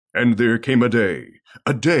And there came a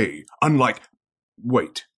day unlike...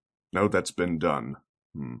 Wait, no, that's been done.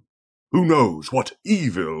 Who knows what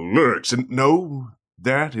evil lurks in... No,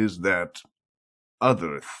 that is that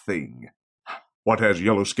other thing. What has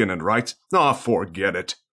yellow skin and rights? Forget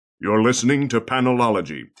it. You're listening to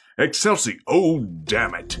Panelology. Excelsi, oh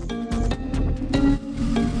damn it.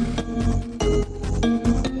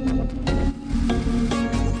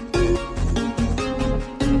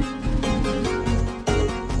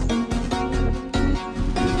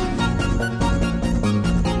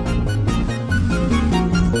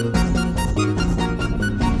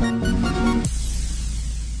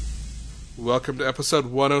 Welcome to episode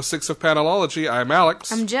 106 of Panelology. I'm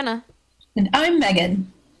Alex. I'm Jenna. And I'm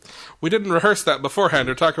Megan. We didn't rehearse that beforehand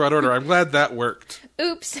or talk about order. I'm glad that worked.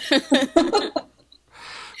 Oops. I've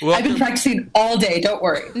been practicing all day, don't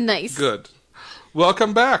worry. Nice. Good.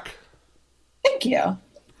 Welcome back. Thank you.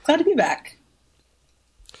 Glad to be back.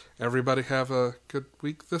 Everybody have a good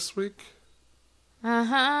week this week?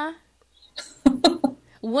 Uh-huh.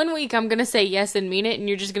 1 week I'm going to say yes and mean it, and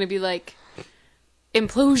you're just going to be like,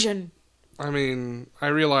 implosion. I mean, I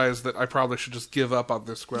realize that I probably should just give up on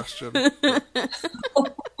this question.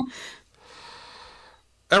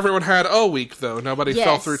 Everyone had a week, though. Nobody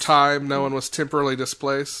fell through time. No one was temporarily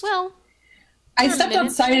displaced. Well, I stepped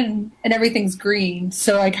outside and everything's green,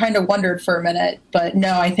 so I kind of wondered for a minute. But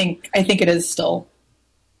no, I think it is still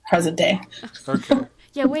present day. Okay.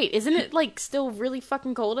 Yeah, wait, isn't it, like, still really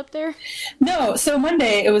fucking cold up there? No, so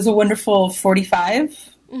Monday it was a wonderful 45.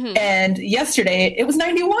 Mm-hmm. And yesterday, it was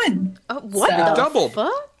 91. What so, the doubled.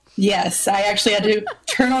 fuck? Yes, I actually had to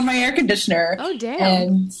turn on my air conditioner. Oh, damn.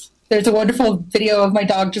 And there's a wonderful video of my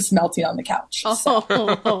dog just melting on the couch. Oh.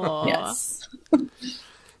 So, yes.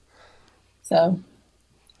 So,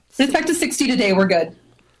 it's back to 60 today. We're good.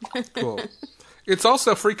 Cool. It's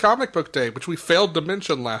also Free Comic Book Day, which we failed to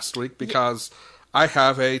mention last week because I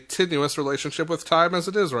have a tenuous relationship with time as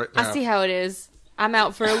it is right now. I see how it is. I'm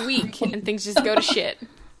out for a week, and things just go to shit.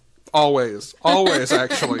 Always,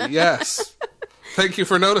 actually, yes. Thank you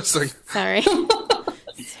for noticing. Sorry.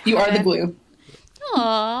 You are the glue.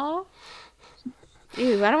 Aww.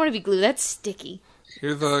 Ew, I don't want to be glue. That's sticky.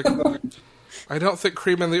 You're the... I don't think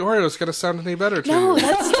cream in the Oreo is going to sound any better to you. No,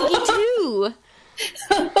 that's sticky too.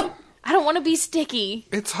 I don't want to be sticky.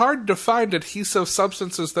 It's hard to find adhesive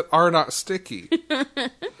substances that are not sticky.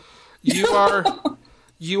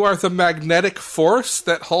 You are the magnetic force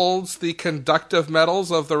that holds the conductive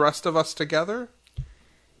metals of the rest of us together?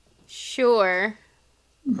 Sure.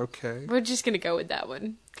 Okay. We're just going to go with that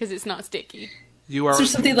one, because it's not sticky. You are Is there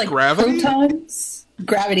something like gravity? protons?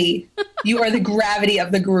 Gravity. You are the gravity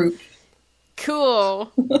of the group.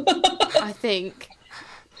 Cool. I think.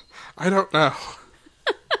 I don't know.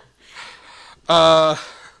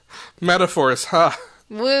 Metaphors, huh?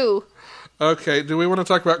 Woo. Okay, do we want to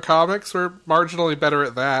talk about comics? We're marginally better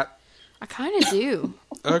at that. I kind of do.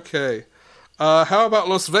 Okay. How about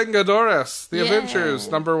Los Vengadores, The Avengers,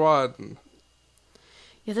 #1?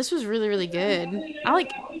 Yeah, this was really, really good. I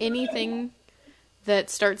like anything that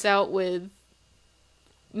starts out with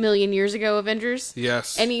million years ago Avengers.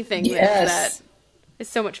 Yes. Anything Yes. that is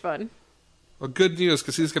so much fun. Well, good news,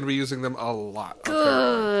 because he's going to be using them a lot.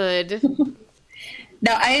 Good.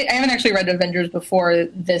 Now, I haven't actually read Avengers before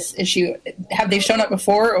this issue. Have they shown up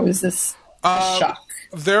before, or was this a shock?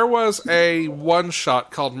 There was a one-shot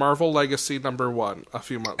called Marvel Legacy #1 a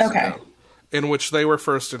few months ago, in which they were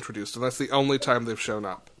first introduced, and that's the only time they've shown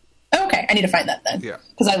up. Okay, I need to find that then. Yeah.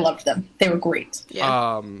 Because I loved them. They were great.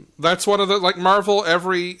 Yeah. That's one of the, like, Marvel,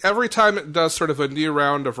 every time it does sort of a new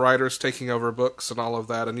round of writers taking over books and all of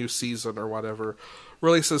that, a new season or whatever,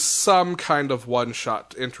 releases some kind of one-shot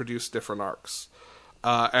to introduce different arcs.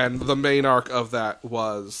 And the main arc of that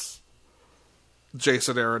was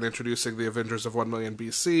Jason Aaron introducing the Avengers of 1 million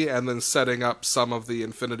BC and then setting up some of the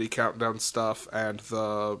Infinity Countdown stuff and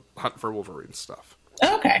the Hunt for Wolverine stuff.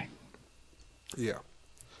 Okay. Yeah.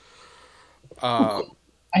 I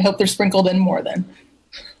hope they're sprinkled in more then.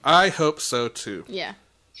 I hope so, too. Yeah.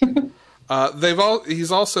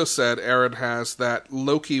 He's also said, Aaron has, that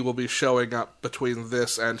Loki will be showing up between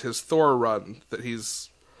this and his Thor run that he's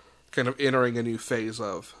kind of entering a new phase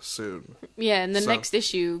of soon. Yeah, and the next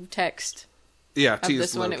issue text of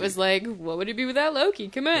this one, Loki. it was like, what would it be without Loki?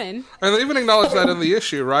 Come on. And they even acknowledge that in the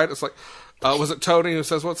issue, right? It's like, was it Tony who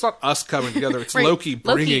says, well, it's not us coming together, it's Right. Loki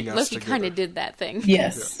bringing us Loki together. kind of did that thing.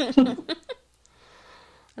 Yes. I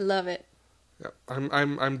love it. Yeah,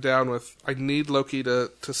 I'm down with, I need Loki to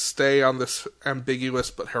stay on this ambiguous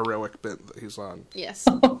but heroic bent that he's on. Yes.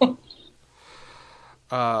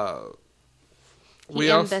 We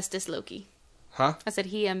He also, Bestus Loki. Huh? I said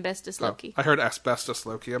he Bestus Loki. I heard asbestos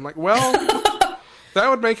Loki. I'm like, well, that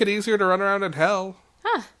would make it easier to run around in hell.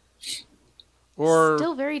 Huh. Or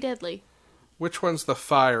Still very deadly. which one's the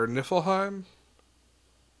fire? Niflheim?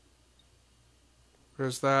 Or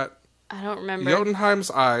is that I don't remember. Jotunheim's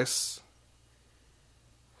ice?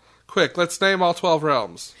 Quick, let's name all 12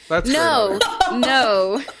 realms. That's No,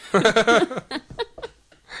 no.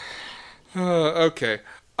 okay.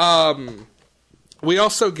 We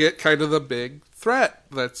also get kind of the big threat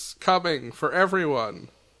that's coming for everyone.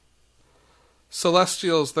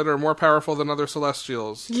 Celestials that are more powerful than other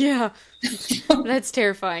Celestials. Yeah. That's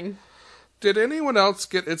terrifying. Did anyone else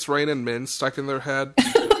get It's Rain and Men stuck in their head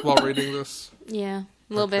while reading this? Yeah,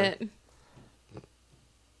 a little Okay. bit.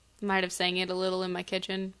 Might have sang it a little in my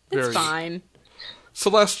kitchen. It's Very- fine.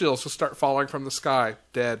 Celestials will start falling from the sky,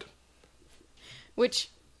 dead. Which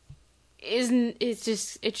isn't, it's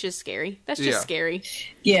just scary. That's just Yeah. scary.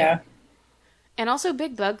 Yeah. And also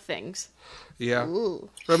big bug things. Yeah. Ooh,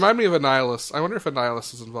 Remind me of Annihilus. I wonder if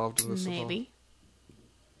Annihilus is involved in this at all. maybe.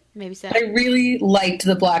 Maybe so. I really liked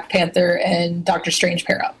the Black Panther and Doctor Strange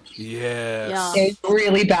pair up. Yes. Yeah. They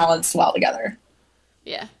really balanced well together.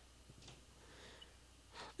 Yeah.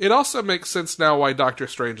 It also makes sense now why Doctor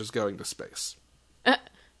Strange is going to space.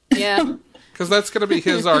 Yeah. Because that's going to be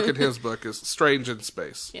his arc in his book, is Strange in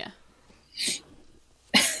Space. Yeah.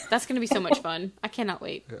 That's going to be so much fun. I cannot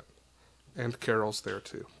wait. And Carol's there,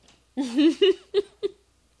 too.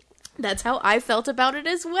 That's how I felt about it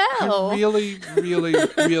as well. I really, really,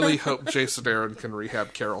 really hope Jason Aaron can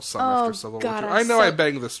rehab Carol's son after Civil God, War I'm 2. I know so- I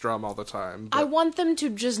bang this drum all the time. I But want them to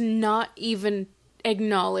just not even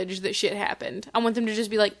acknowledge that shit happened. I want them to just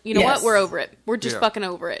be like, you know Yes. what? We're over it. We're just Yeah. fucking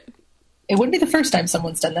over it. It wouldn't be the first time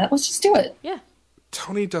someone's done that. Let's just do it. Yeah.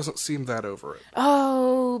 Tony doesn't seem that over it.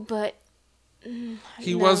 Oh, but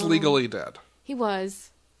He was No. legally dead. he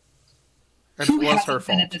was. And Who it was hasn't her been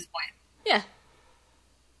fault. at this point? Yeah.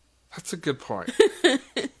 That's a good point.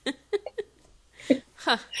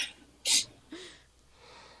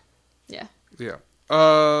 Yeah. Yeah.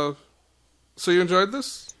 So you enjoyed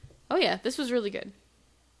this? Oh yeah, this was really good.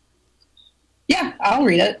 Yeah, I'll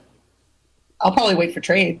read it. I'll probably wait for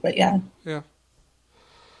trade, but yeah. Yeah.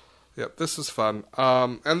 Yep, this is fun.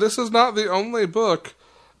 And this is not the only book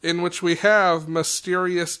in which we have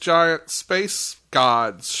mysterious giant space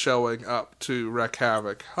gods showing up to wreak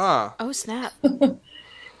havoc. Huh. Oh snap.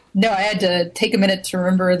 No, I had to take a minute to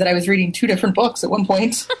remember that I was reading two different books at one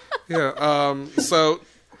point. Yeah, so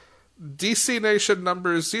DC Nation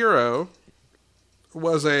number 0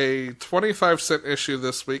 was a 25-cent issue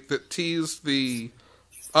this week that teased the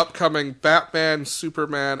upcoming Batman,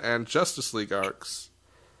 Superman, and Justice League arcs.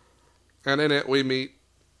 And in it we meet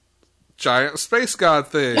giant space god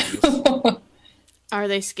things. Are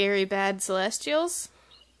they scary bad celestials?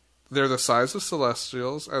 They're the size of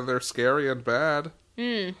Celestials, and they're scary and bad.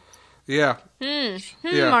 Yeah. Yeah.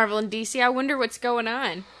 Marvel and DC, I wonder what's going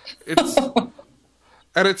on. It's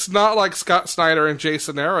and it's not like Scott Snyder and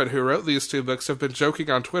Jason Aaron, who wrote these two books, have been joking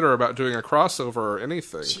on Twitter about doing a crossover or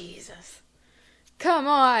anything. Jesus. Come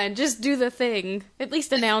on, just do the thing. At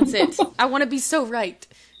least announce it. I want to be so right.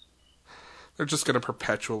 They're just going to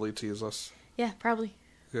perpetually tease us. Yeah, probably.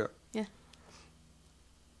 Yeah. Yeah.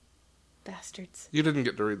 Bastards. You didn't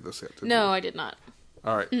get to read this yet, did No, I did not. you?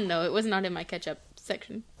 All right. No, it was not in my catch-up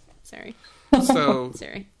section. Sorry. So,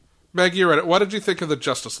 Sorry. Meg, you read it. What did you think of the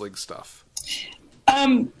Justice League stuff?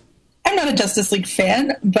 I'm not a Justice League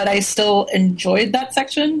fan, but I still enjoyed that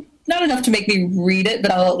section. Not enough to make me read it,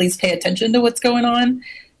 but I'll at least pay attention to what's going on.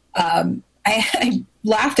 I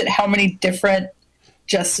laughed at how many different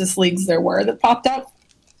Justice Leagues there were that popped up.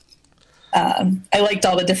 I liked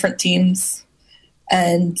all the different teams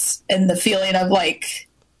and the feeling of like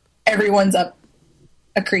everyone's up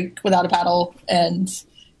a creek without a paddle, and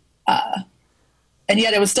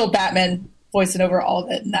yet it was still Batman voicing over all of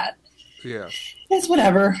it, and that Yeah. it's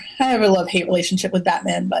whatever. I have a love-hate relationship with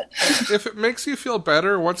Batman, but If it makes you feel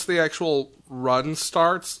better once the actual run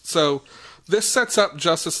starts. So, this sets up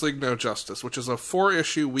Justice League No Justice, which is a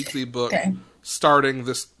 4-issue weekly book Okay. starting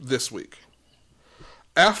this week.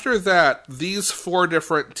 After that, these 4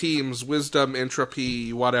 different teams, Wisdom,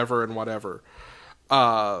 Entropy, whatever, and whatever,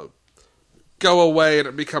 go away, and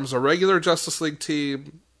it becomes a regular Justice League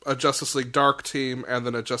team, a Justice League Dark team, and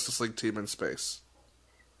then a Justice League team in space.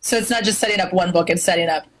 so it's not just setting up one book; it's setting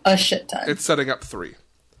up a shit ton. It's setting up 3.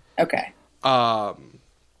 Okay, Um,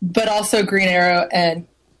 but also Green Arrow and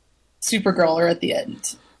Supergirl are at the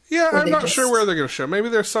end. yeah, Or I'm they not just- sure where they're going to show. Maybe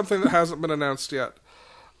there's something that hasn't been announced yet.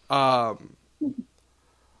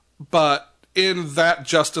 But in that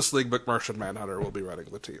Justice League book, Martian Manhunter will be running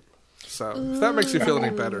the team. So if that makes you feel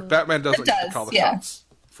any better, Batman doesn't get to call the shots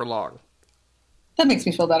for long. That makes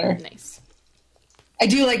me feel better. Nice. I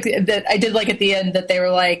do like that. I did like at the end that they were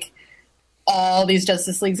like, all these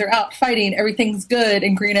Justice Leagues are out fighting, everything's good,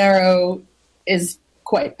 and Green Arrow is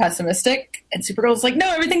quite pessimistic, and Supergirl's like,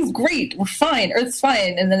 no, everything's great, we're fine, Earth's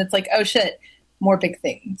fine, and then it's like, oh shit, more big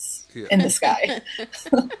things in the sky.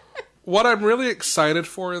 What I'm really excited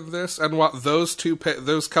for in this, and what those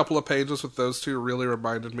couple of pages with those two really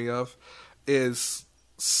reminded me of, is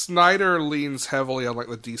Snyder leans heavily on like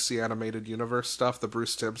the DC animated universe stuff, the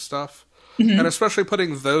Bruce Timm stuff, and especially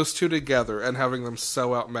putting those two together and having them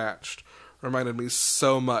so outmatched reminded me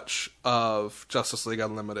so much of Justice League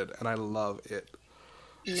Unlimited, and I love it.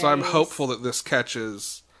 Nice. So I'm hopeful that this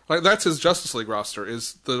catches... Like, that's his Justice League roster,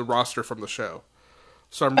 is the roster from the show.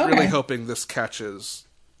 So I'm really hoping this catches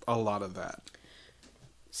a lot of that.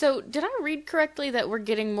 So, did I read correctly that we're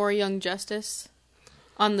getting more Young Justice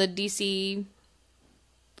on the DC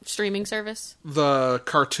streaming service? The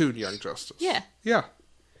cartoon Young Justice. Yeah. Yeah.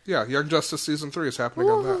 Yeah, Young Justice Season 3 is happening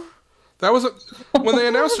on that. That was when they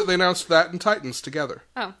announced it. They announced that and Titans together.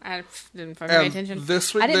 Oh, I didn't pay attention.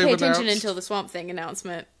 This week I didn't pay attention until the Swamp Thing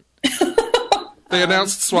announcement. They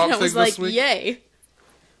announced Swamp Thing this week. Yay!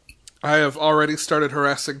 I have already started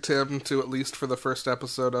harassing Tim to, at least for the first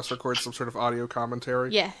episode, us record some sort of audio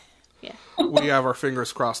commentary. Yeah. We have our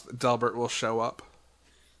fingers crossed that Delbert will show up.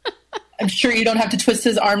 I'm sure you don't have to twist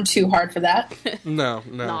his arm too hard for that. No.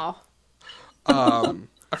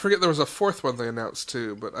 I forget there was a fourth one they announced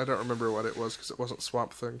too, but I don't remember what it was because it wasn't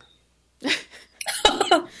Swamp Thing.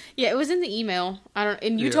 Yeah, it was in the email.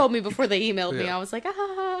 And you told me before they emailed me. I was like,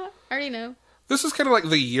 I already know. This is kind of like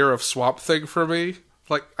the year of Swamp Thing for me.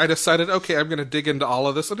 Like, I decided, okay, I'm going to dig into all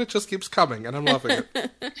of this, and it just keeps coming, and I'm loving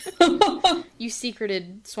it. You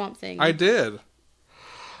secreted Swamp Thing. I did.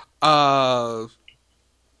 That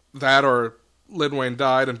or Lin Wayne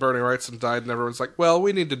died and Bernie Wrightson died, and everyone's like, well,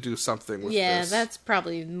 we need to do something with this. Yeah, that's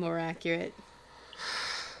probably more accurate.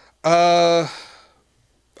 How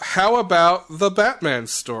about the Batman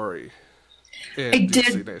story in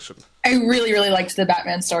DC Nation? I really, really liked the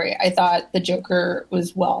Batman story. I thought the Joker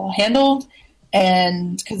was well handled,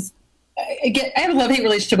 and because I have a love-hate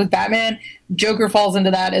relationship with Batman, Joker falls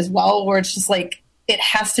into that as well, where it's just like, it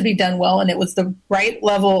has to be done well, and it was the right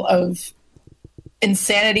level of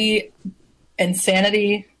insanity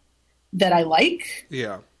that I like.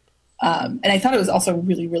 Yeah. And I thought it was also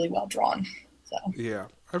really, really well drawn. So. Yeah.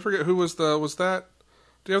 I forget who was that?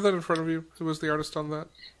 Do you have that in front of you? Who was the artist on that?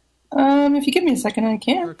 If you give me a second, I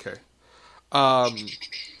can. Okay.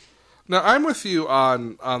 Now, I'm with you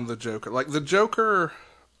on the Joker. Like, the Joker,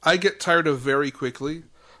 I get tired of very quickly,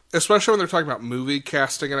 especially when they're talking about movie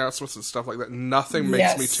casting announcements and stuff like that. Nothing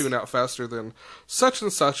makes me tune out faster than such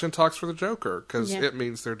and such and talks for the Joker, because it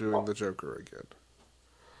means they're doing the Joker again.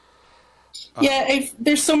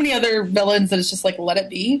 There's so many other villains that it's just like, let it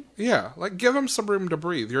be. Yeah, like, give them some room to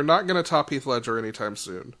breathe. You're not going to top Heath Ledger anytime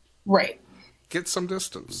soon. Right. Get some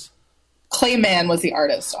distance. Clayman was the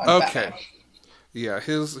artist on Batman. Yeah,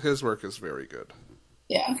 his work is very good.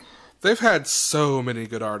 Yeah. They've had so many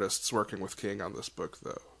good artists working with King on this book,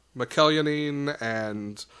 though. McElhenney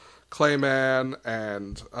and Clayman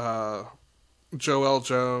and Joel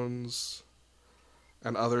Jones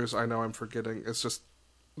and others I know I'm forgetting. It's just,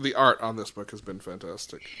 the art on this book has been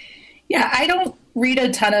fantastic. Yeah, I don't read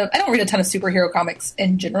a ton of superhero comics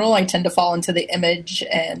in general. I tend to fall into the Image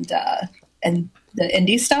and the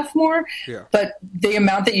indie stuff more. Yeah. But the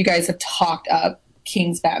amount that you guys have talked up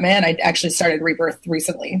King's Batman, I actually started Rebirth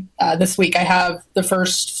recently. This week I have the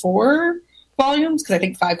first 4 volumes, because I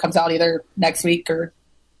think 5 comes out either next week or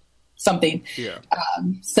something. Yeah.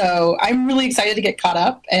 So I'm really excited to get caught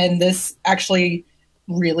up, and this actually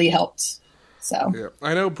really helped. So yeah,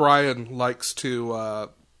 I know Brian likes to,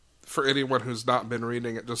 for anyone who's not been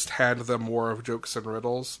reading it, just hand them more of Jokes and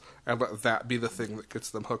Riddles and let that be the thing that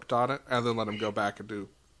gets them hooked on it, and then let them go back and do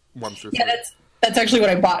 1 through 3. Yeah, that's actually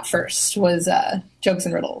what I bought first, was Jokes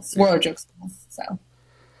and Riddles, World of Jokes and Riddles. So.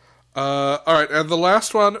 All right, and the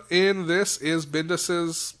last one in this is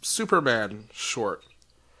Bendis's Superman short,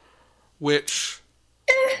 which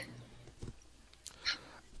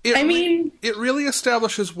it really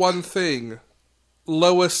establishes one thing: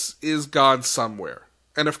 Lois is gone somewhere,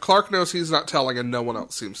 and if Clark knows, he's not telling, and no one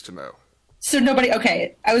else seems to know. So nobody.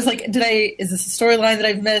 Okay, I was like, is this a storyline that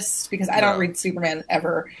I've missed? Because I don't read Superman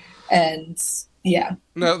ever, and. Yeah.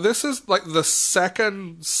 No, this is like the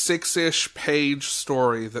second 6-ish page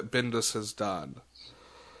story that Bendis has done.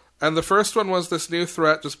 And the first one was this new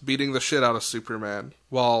threat just beating the shit out of Superman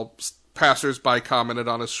while passers-by commented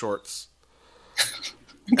on his shorts.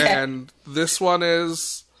 Okay. And this one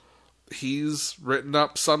is he's written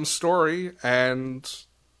up some story and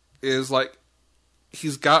is like,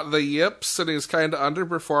 he's got the yips and he's kind of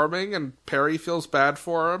underperforming, and Perry feels bad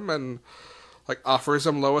for him and like offers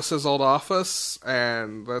him Lois's old office,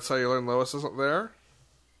 and that's how you learn Lois isn't there.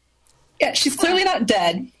 Yeah, she's clearly not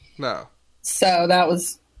dead, No. so that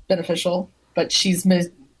was beneficial. But she's not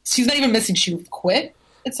even missing. She quit.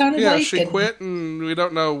 It sounded Yeah, like she quit, and we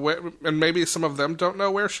don't know where, and maybe some of them don't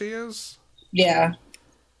know where she is. Yeah.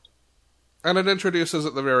 And it introduces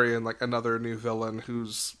at the very end like another new villain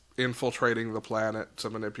who's infiltrating the planet to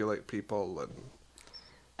manipulate people. And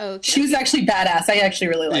Okay. She was actually badass. I actually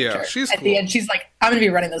really liked Yeah, her. she's At cool. the end, she's like, I'm going to be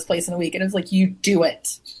running this place in a week. And it was like, you do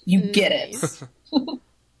it. You get it. Nice.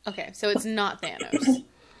 Okay, so it's not Thanos.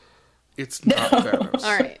 it's not Thanos.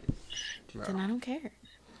 All right. Then I don't care.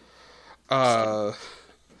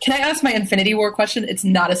 Can I ask my Infinity War question? It's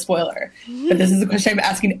not a spoiler, but this is a question I'm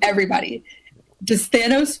asking everybody. Does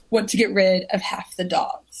Thanos want to get rid of half the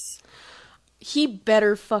dogs? He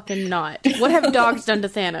better fucking not. What have dogs done to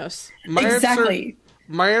Thanos? Exactly.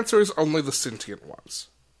 My answer is only the sentient ones.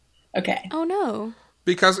 Okay. Oh no.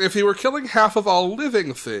 Because if he were killing half of all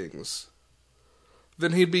living things,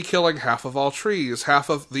 then he'd be killing half of all trees, half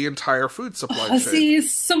of the entire food supply chain. See,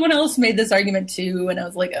 someone else made this argument too, and I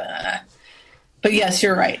was like, But yes,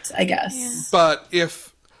 you're right, I guess. Yeah. But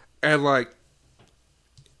if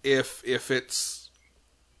it's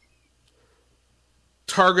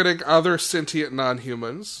targeting other sentient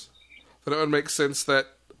non-humans, then it would make sense that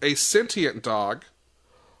a sentient dog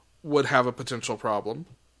would have a potential problem,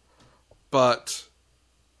 but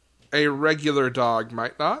a regular dog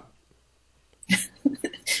might not.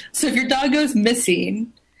 So if your dog goes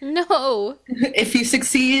missing, No. if he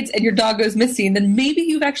succeeds and your dog goes missing, then maybe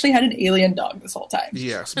you've actually had an alien dog this whole time.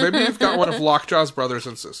 Yes, maybe you've got one of Lockjaw's brothers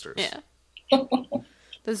and sisters. Yeah.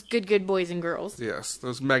 Those good boys and girls. Yes,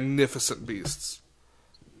 those magnificent beasts.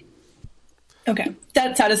 Okay,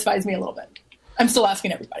 that satisfies me a little bit. I'm still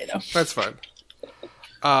asking everybody, though. That's fine.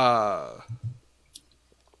 Yeah.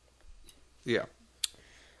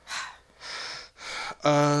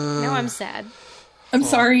 Now I'm sad. I'm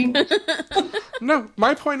sorry. No,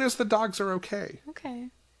 my point is the dogs are okay. Okay.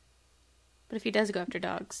 But if he does go after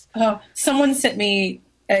dogs. Oh, someone sent me,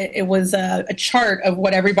 it was a chart of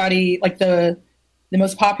what everybody, like the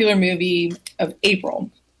most popular movie of April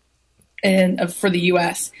and for the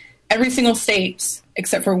U.S. Every single state,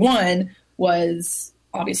 except for one, was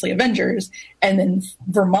obviously Avengers, and then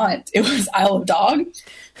Vermont, it was Isle of Dog.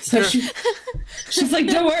 So she's like,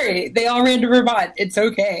 don't worry, they all ran to Vermont. It's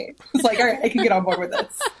okay. It's like, all right, I can get on board with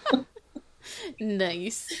this.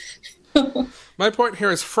 Nice. My point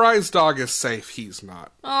here is Fry's dog is safe, he's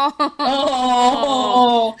not.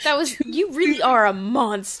 Oh, That was. You really are a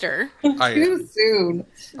monster. I too am. soon.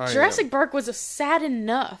 I Jurassic am. Park was sad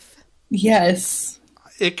enough. Yes.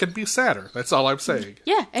 It could be sadder, that's all I'm saying.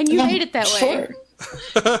 Yeah, and you made it that way.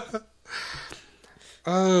 Sure.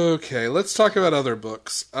 Okay, let's talk about other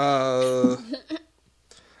books.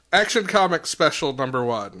 Action Comics Special number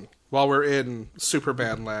 1, while we're in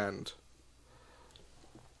Superman land.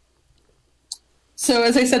 So,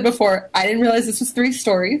 as I said before, I didn't realize this was 3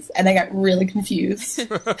 stories, and I got really confused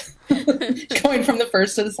going from the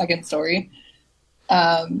first to the second story.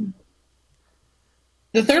 The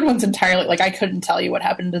third one's entirely, like, I couldn't tell you what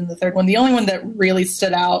happened in the third one. The only one that really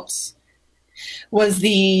stood out was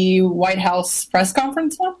the White House press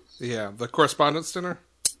conference one. Yeah, the Correspondence Dinner?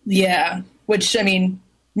 Yeah, which, I mean,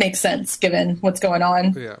 makes sense given what's going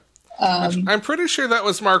on. Yeah. I'm pretty sure that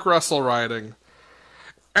was Mark Russell writing.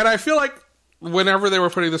 And I feel like whenever they were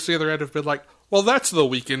putting this together, I'd have been like, well, that's the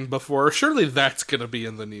weekend before. Surely that's going to be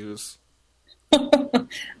in the news.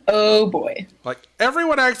 Oh, boy. Like,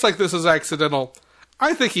 everyone acts like this is accidental.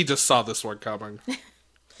 I think he just saw this one coming.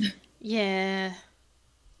 Yeah.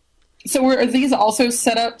 So, are these also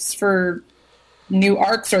setups for new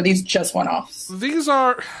arcs, or are these just one-offs? These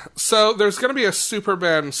are... So, there's going to be a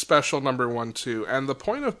Superman special number 1, too. And the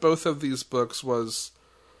point of both of these books was...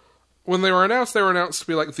 When they were announced to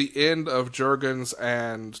be like the end of Jurgens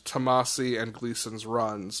and Tomasi and Gleason's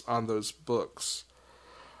runs on those books.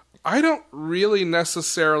 I don't really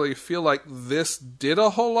necessarily feel like this did a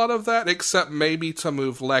whole lot of that, except maybe to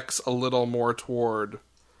move Lex a little more toward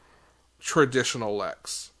traditional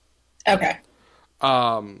Lex. Okay.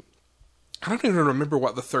 I don't even remember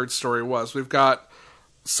what the third story was. We've got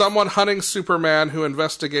someone hunting Superman who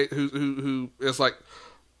who is like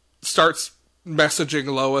starts messaging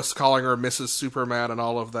Lois, calling her Mrs. Superman and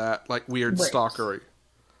all of that, like weird Right. stalkery.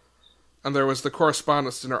 And there was the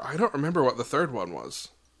Correspondence Dinner. I don't remember what the third one was.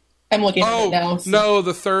 I'm looking at Oh, it now. So- no,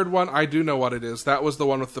 the third one, I do know what it is. That was the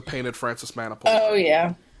one with the painted Francis Manapul. Oh,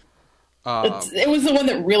 yeah. It was the one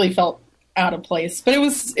that really felt out of place, but it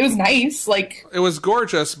was nice. Like, It was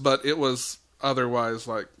gorgeous, but it was otherwise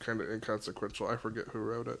like kind of inconsequential. I forget who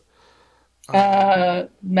wrote it.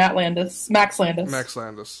 Max Landis, Max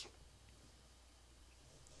Landis,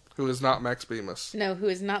 who is not Max Bemis. No, who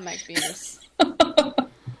is not Max Bemis?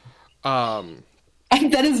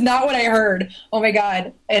 That is not what I heard. Oh my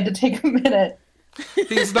god, I had to take a minute.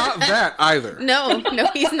 He's not that either. No,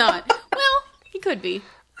 he's not. Well, he could be.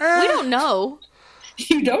 We don't know.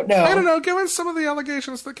 You don't know. I don't know. Given some of the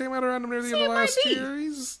allegations that came out around him near the end it of might last be. year,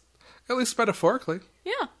 he's at least metaphorically.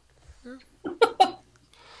 Yeah.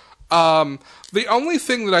 The only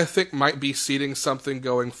thing that I think might be seeding something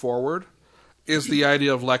going forward is the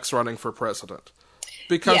idea of Lex running for president.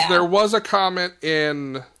 Because there was a comment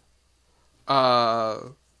in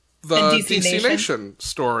the DC Nation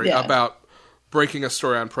story about breaking a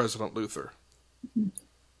story on President Luthor.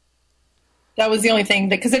 That was the only thing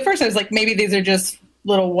because at first I was like, maybe these are just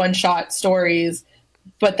little one-shot stories,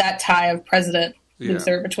 but that tie of President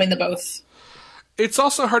Luthor between the both. It's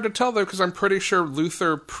also hard to tell, though, because I'm pretty sure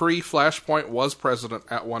Luthor pre-Flashpoint was president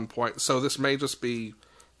at one point, so this may just be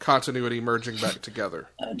continuity merging back together.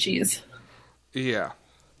 Oh, jeez. Yeah.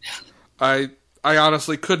 I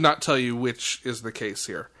honestly could not tell you which is the case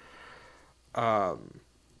here.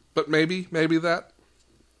 But maybe that.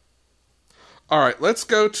 Alright, let's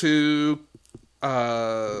go to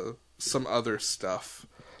some other stuff.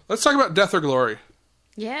 Let's talk about Death or Glory.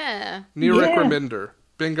 Yeah. Nirek Reminder.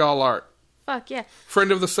 Bengal art. Fuck yeah.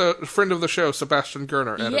 Friend of the show, Sebastian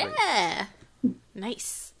Gerner editing. Yeah.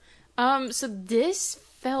 Nice. So this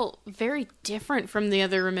felt very different from the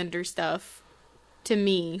other Reminder stuff to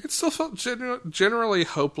me. It still felt generally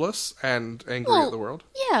hopeless and angry at the world.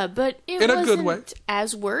 Yeah, but it in a wasn't good way.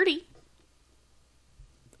 as wordy.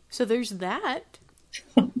 So there's that.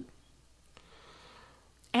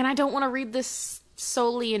 And I don't want to read this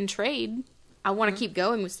solely in trade. I want to keep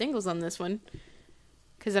going with singles on this one.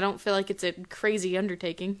 Because I don't feel like it's a crazy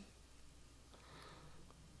undertaking.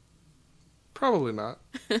 Probably not.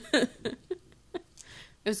 It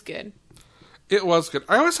was good. It was good.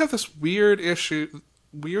 I always have this weird issue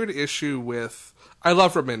with... I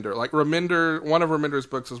love Reminder. Like, Reminder, one of Reminder's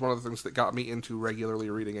books is one of the things that got me into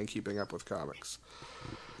regularly reading and keeping up with comics.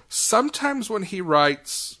 Sometimes when he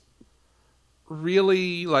writes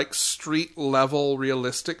really, like, street-level,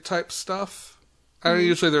 realistic type stuff, I mean,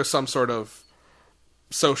 usually there's some sort of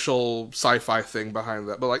social sci-fi thing behind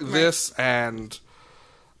that. But, like, this and...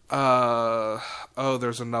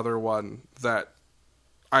 there's another one that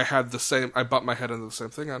I bumped my head into the same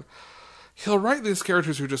thing on. He'll write these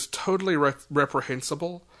characters who are just totally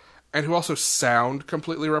reprehensible, and who also sound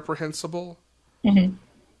completely reprehensible. Mm-hmm.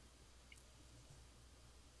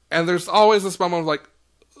 And there's always this moment of like,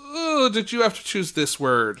 oh, did you have to choose this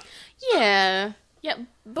word? Yeah. Yeah,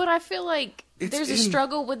 but I feel like there's a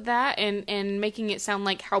struggle with that and making it sound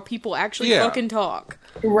like how people actually fucking talk.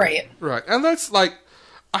 Right. Right. And that's like,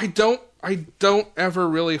 I don't ever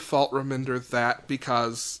really fault Reminder that,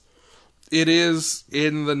 because it is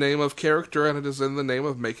in the name of character, and it is in the name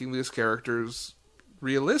of making these characters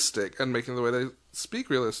realistic and making the way they speak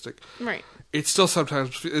realistic. Right. It's still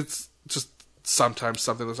sometimes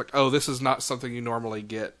something that's like, oh, this is not something you normally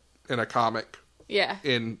get in a comic. Yeah.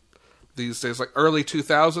 In these days, like early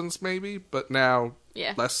 2000s maybe, but now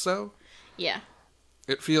less so. Yeah.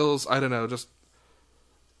 It feels, I don't know, just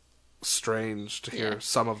strange to hear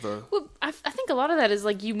some of the... Well, I think a lot of that is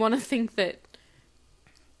like you want to think that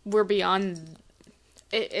we're beyond,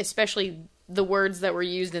 especially the words that were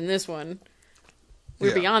used in this one.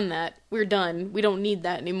 We're beyond that. We're done. We don't need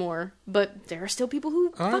that anymore. But there are still people who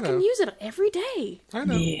fucking use it every day. I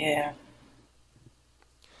know. Yeah.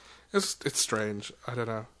 It's strange. I don't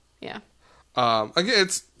know. Yeah. Again,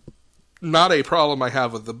 it's not a problem I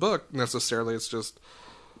have with the book necessarily. It's just...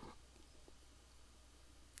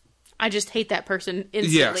 I just hate that person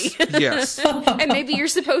instantly. Yes. And maybe you're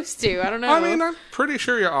supposed to. I don't know. I mean, I'm pretty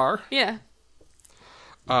sure you are. Yeah.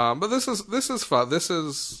 But this is fun.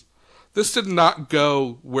 This did not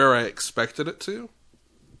go where I expected it to.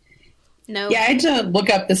 No. Yeah, I had to look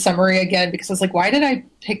up the summary again because I was like, why did I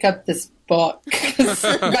pick up this book? 'Cause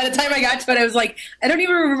by the time I got to it, I was like, I don't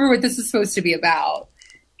even remember what this is supposed to be about.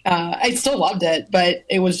 I still loved it, but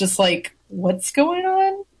it was just like, what's going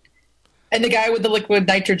on? And the guy with the liquid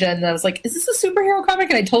nitrogen, and I was like, is this a superhero comic?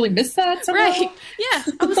 And I totally missed that somehow. Right. Yeah.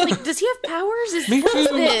 I was like, does he have powers?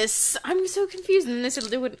 What's this? I'm so confused. And then this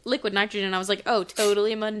liquid nitrogen, and I was like, oh,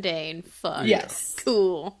 totally mundane. Fun. Yes.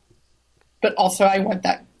 Cool. But also, I want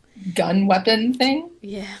that gun weapon thing.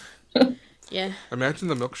 Yeah. Yeah. Imagine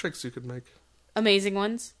the milkshakes you could make. Amazing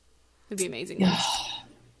ones. It'd be amazing ones.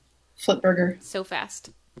 Flipburger. So fast.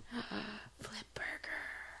 Flipburger.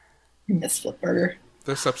 Miss Flipburger.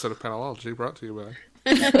 This episode of Panelology brought to you by...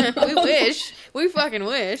 We wish. We fucking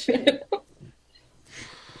wish.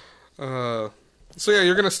 So yeah,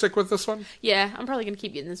 you're going to stick with this one? Yeah, I'm probably going to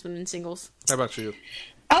keep getting this one in singles. How about you?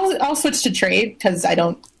 I'll switch to trade because I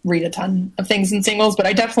don't read a ton of things in singles, but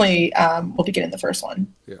I definitely will be getting the first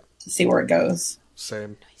one Yeah, to see where it goes.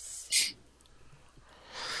 same. Nice.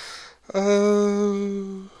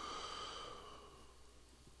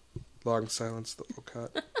 Long silence that will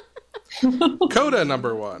cut. Coda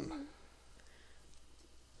number 1.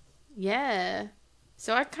 Yeah.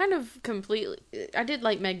 So I kind of completely... I did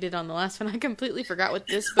like Meg did on the last one. I completely forgot what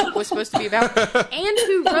this book was supposed to be about and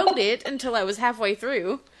who wrote it until I was halfway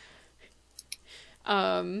through.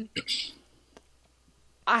 I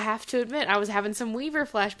have to admit, I was having some Weaver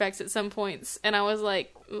flashbacks at some points, and I was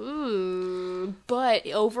like, ooh. But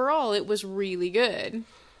overall, it was really good.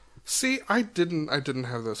 See, I didn't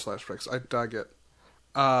have those flashbacks. I dug it.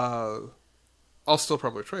 I'll still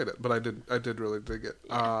probably trade it, but I did really dig it.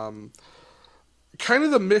 Kind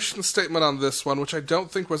of the mission statement on this one, which I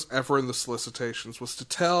don't think was ever in the solicitations, was to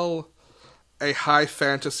tell a high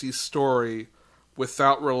fantasy story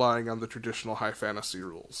without relying on the traditional high fantasy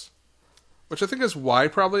rules. Which I think is why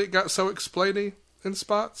probably it got so explainy in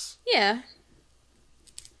spots. Yeah.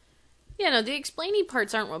 Yeah, no, the explainy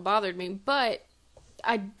parts aren't what bothered me, but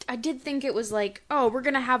I did think it was like, oh, we're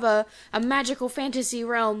gonna have a magical fantasy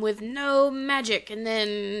realm with no magic, and then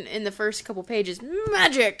in the first couple pages,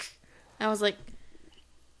 magic! I was like,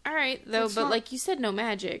 alright, though, but like you said, no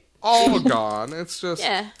magic. All gone. It's just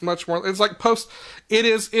much more. It's like It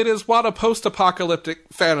is what a post-apocalyptic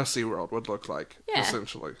fantasy world would look like,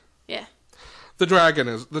 essentially. Yeah. The dragon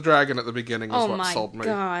at the beginning is what sold me. Oh my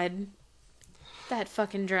god. That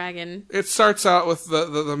fucking dragon. It starts out with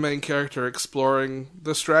the main character exploring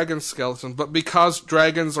this dragon skeleton, but because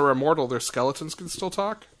dragons are immortal, their skeletons can still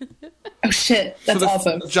talk. Oh shit, that's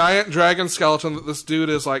awesome. Giant dragon skeleton that this dude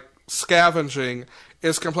is like scavenging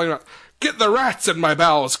is complaining about, get the rats in my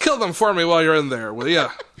bowels, kill them for me while you're in there, will ya?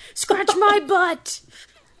 Scratch my butt!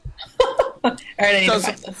 Alright, I need to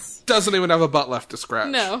find this. Doesn't even have a butt left to scratch.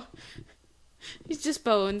 No. He's just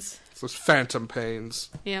bones. It's those phantom pains.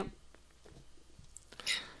 Yep.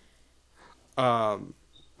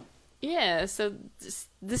 Yeah, so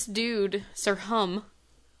this dude, Sir Hum,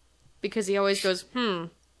 because he always goes, He's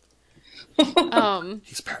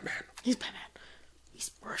Batman. He's Batman.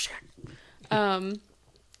 He's Rorschach.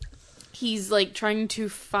 He's like trying to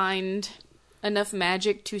find enough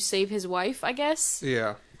magic to save his wife, I guess.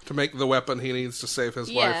 Yeah, to make the weapon he needs to save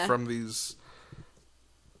his wife from these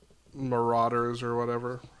marauders or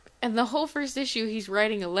whatever. And the whole first issue, he's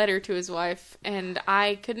writing a letter to his wife, and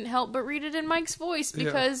I couldn't help but read it in Mike's voice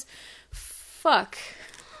because, fuck.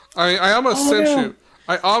 I almost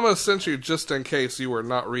sent you, just in case you were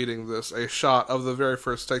not reading this, a shot of the very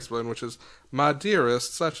first text line, which is, my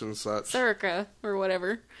dearest such and such. Surika, or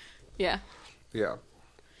whatever. Yeah. Yeah.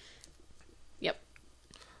 Yep.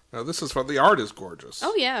 Now this is the art is gorgeous.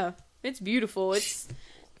 Oh yeah, it's beautiful. It's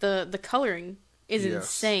the coloring is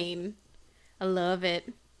insane. I love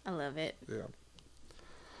it.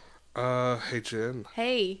 Yeah. Hey Jen.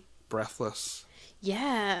 Hey. Breathless.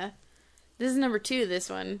 Yeah. This is number 2, this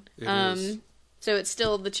one. It is. So it's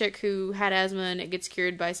still the chick who had asthma and it gets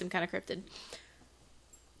cured by some kind of cryptid.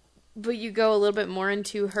 But you go a little bit more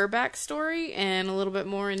into her backstory and a little bit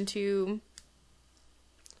more into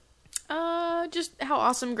just how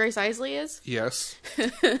awesome Grace Isley is. Yes.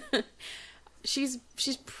 She's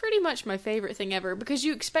pretty much my favorite thing ever because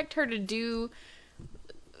you expect her to do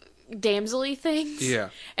damsel-y things.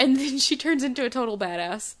 Yeah. And then she turns into a total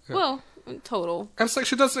badass. Yeah. Well, total. And it's like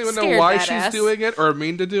she doesn't even know why she's doing it or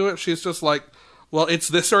mean to do it. She's just like, well, it's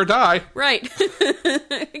this or die. Right.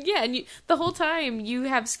 Yeah, and the whole time you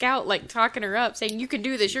have Scout like talking her up, saying, you can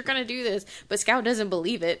do this, you're gonna do this. But Scout doesn't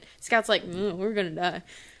believe it. Scout's like, we're gonna die.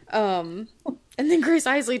 And then Grace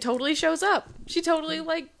Isley totally shows up. She totally,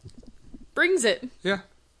 like, brings it. Yeah.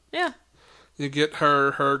 Yeah. You get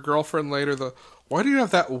her girlfriend later, why do you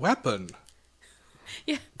have that weapon?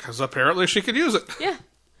 Yeah. Because apparently she could use it. Yeah.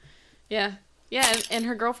 Yeah. Yeah, and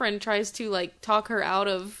her girlfriend tries to, like, talk her out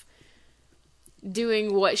of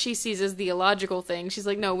doing what she sees as the illogical thing. She's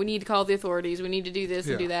like, no, we need to call the authorities. We need to do this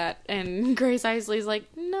and do that. And Grace Isley's like,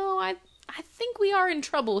 no, I think we are in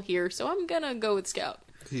trouble here, so I'm gonna go with Scout.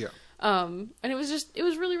 Yeah. And it was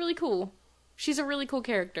really, really cool. She's a really cool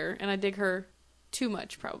character, and I dig her too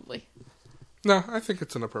much, probably. No, I think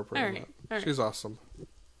it's an appropriate All amount. right. She's awesome.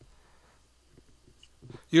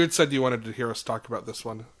 You had said you wanted to hear us talk about this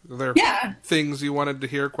one. Are there Yeah. things you wanted to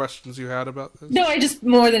hear, questions you had about this? No, I just,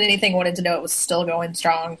 more than anything, wanted to know it was still going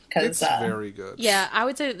strong. It's very good. Yeah, I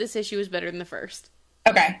would say that this issue is better than the first.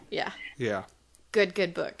 Okay. Yeah. Yeah.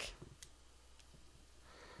 Good book.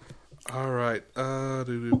 All right.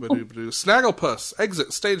 Snagglepuss,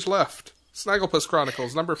 exit, stage left. Snagglepuss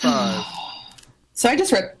Chronicles, number 5. So I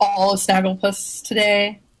just read all of Snagglepuss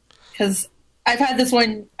today because I've had this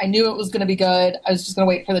one. I knew it was going to be good. I was just going to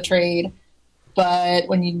wait for the trade. But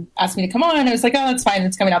when you asked me to come on, I was like, oh, that's fine.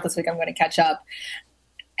 It's coming out this week. I'm going to catch up.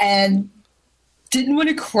 And didn't want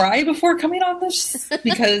to cry before coming on this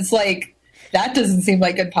because, like, that doesn't seem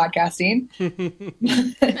like good podcasting.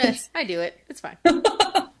 I do it. It's fine.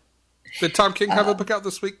 Did Tom King have a book out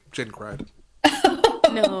this week? Jen cried.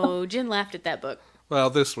 No, Jen laughed at that book. Well,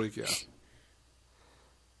 this week, yeah.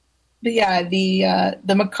 But yeah,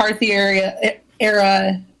 the McCarthy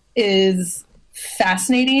era is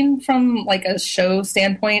fascinating from like a show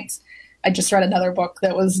standpoint. I just read another book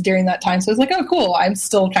that was during that time, so I was like, oh, cool. I'm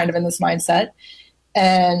still kind of in this mindset,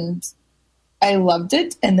 and I loved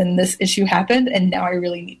it. And then this issue happened, and now I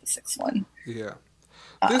really need the 6th one. Yeah.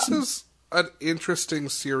 This is an interesting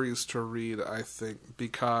series to read, I think,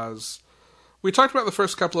 because we talked about the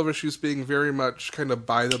first couple of issues being very much kind of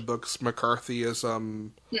by-the-books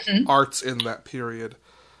McCarthyism arts in that period.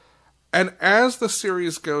 And as the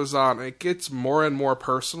series goes on, it gets more and more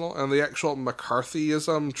personal, and the actual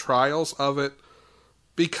McCarthyism trials of it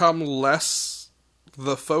become less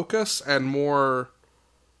the focus and more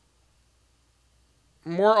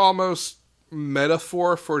almost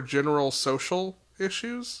metaphor for general social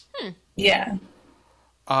issues. Yeah.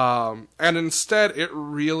 And instead, it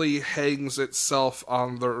really hangs itself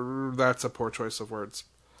on that's a poor choice of words.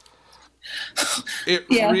 It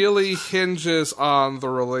really hinges on the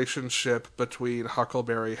relationship between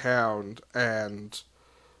Huckleberry Hound and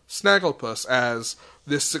Snagglepuss as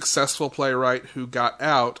this successful playwright who got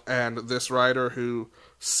out and this writer who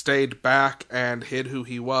stayed back and hid who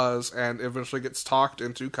he was and eventually gets talked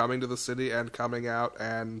into coming to the city and coming out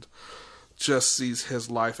and just sees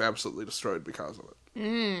his life absolutely destroyed because of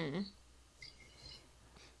it.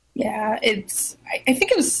 Yeah, I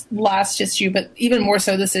think it was last issue, but even more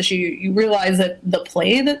so this issue, you realize that the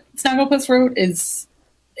play that Snagglepuss wrote is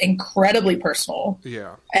incredibly personal.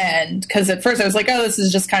 Yeah. And because at first I was like, oh, this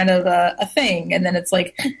is just kind of a thing. And then it's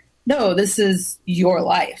like, no, this is your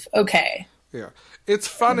life. Okay. Yeah. It's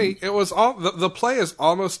funny. It was all the play has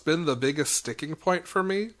almost been the biggest sticking point for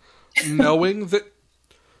me, knowing that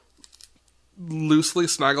loosely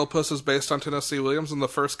Snagglepuss is based on Tennessee Williams. In the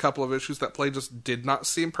first couple of issues, that play just did not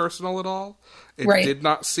seem personal at all. It did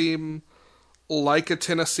not seem like a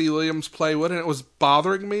Tennessee Williams play would, and it was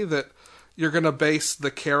bothering me that you're going to base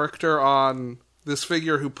the character on this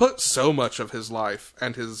figure who put so much of his life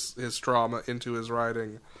and his trauma into his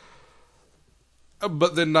writing,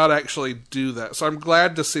 but then not actually do that. So I'm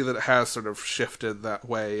glad to see that it has sort of shifted that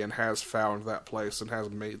way and has found that place and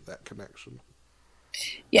has made that connection.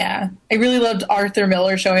 Yeah, I really loved Arthur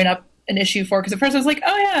Miller showing up in issue 4 because at first I was like,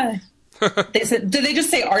 oh yeah. They said, did they just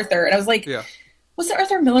say Arthur? And I was like, yeah. Was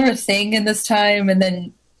Arthur Miller a thing in this time? And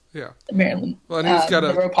then Marilyn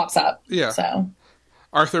Monroe pops up. Yeah. So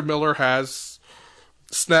Arthur Miller has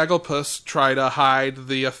Snagglepuss try to hide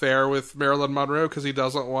the affair with Marilyn Monroe because he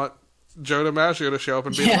doesn't want Joe DiMaggio to show up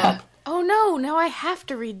and beat him up. Oh no! Now I have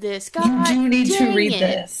to read this. God, you do need to read it.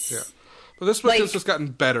 this. Yeah. But this book has just gotten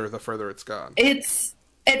better the further it's gone. It's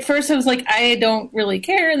at first I was like, I don't really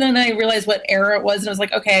care, and then I realized what era it was, and I was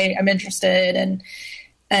like, okay, I'm interested, and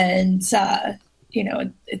you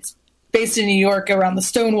know, it's based in New York around the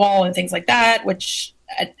Stonewall and things like that, which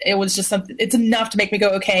it was just something. It's enough to make me go,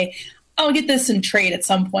 okay, I'll get this in trade at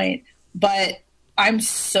some point. But I'm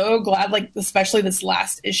so glad, like especially this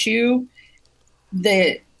last issue,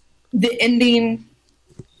 the ending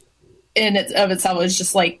in of itself was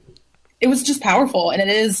just like. It was just powerful, and it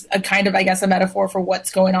is a kind of, I guess, a metaphor for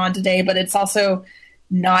what's going on today, but it's also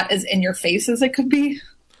not as in your face as it could be,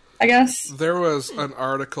 I guess. There was an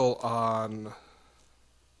article on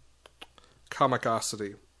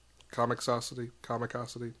Comicosity,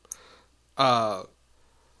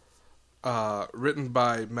 written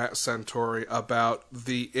by Matt Santori about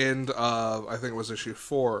the end of, I think it was issue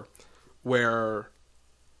 4, where,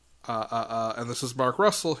 and this is Mark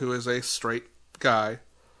Russell, who is a straight guy,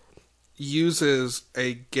 uses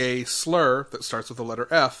a gay slur that starts with the letter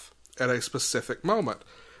F at a specific moment.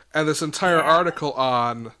 And this entire article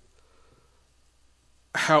on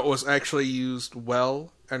how it was actually used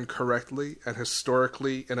well and correctly and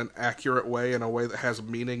historically in an accurate way, in a way that has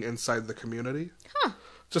meaning inside the community. Huh.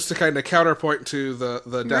 just to kind of counterpoint to the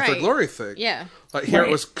Death or Right. Glory thing. Yeah. Like here Right.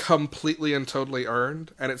 it was completely and totally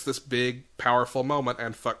earned, and it's this big, powerful moment,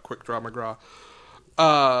 and fuck Quick Draw McGraw.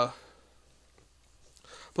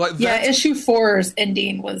 But Yeah, that's- issue 4's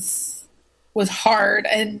ending was hard,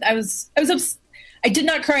 and I did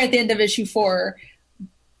not cry at the end of issue 4,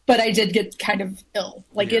 but I did get kind of ill.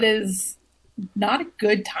 Like, it Yeah. is not a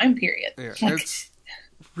good time period. yeah, Like, it's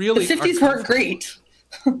the really 50s weren't great.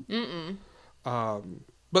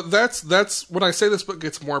 But that's when I say this book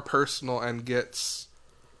gets more personal and gets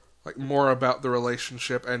like more about the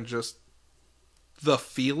relationship and just the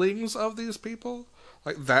feelings of these people.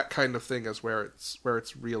 Like that kind of thing is where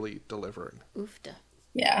it's really delivering. Oofda.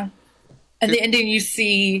 Yeah. And the ending, you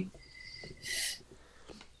see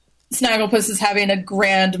Snagglepuss is having a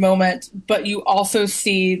grand moment, but you also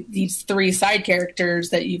see these 3 side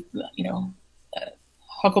characters that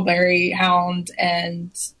Huckleberry Hound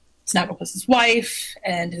and Snagglepuss's wife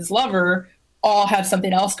and his lover all have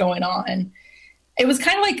something else going on. It was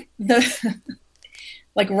kind of like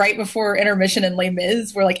like right before intermission in Les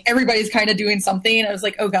Mis, where like everybody's kind of doing something. I was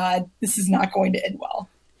like, oh God, this is not going to end well.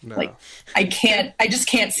 No. Like I just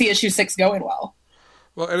can't see issue 6 going well.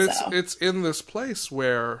 Well, and So. it's in this place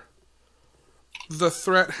where the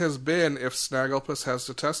threat has been if Snagglepuss has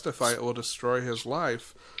to testify, it will destroy his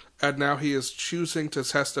life. And now he is choosing to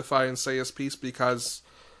testify and say his piece because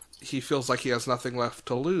he feels like he has nothing left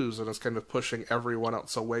to lose and is kind of pushing everyone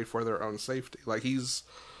else away for their own safety. Like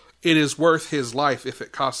it is worth his life if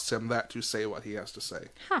it costs him that to say what he has to say.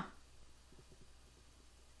 Huh.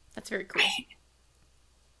 That's very cool.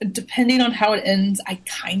 Depending on how it ends, I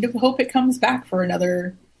kind of hope it comes back for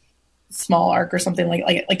another small arc or something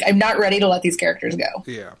like I'm not ready to let these characters go.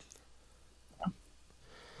 Yeah.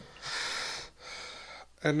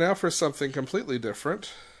 And now for something completely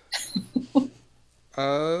different. You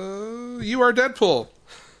are Deadpool.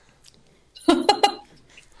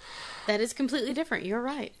 That is completely different. You're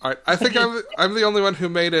right. All right, I think I'm the only one who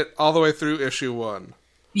made it all the way through issue 1.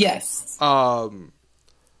 Yes.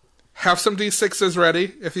 Have some D6s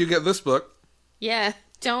ready if you get this book. Yeah.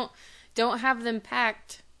 Don't have them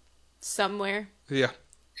packed somewhere. Yeah.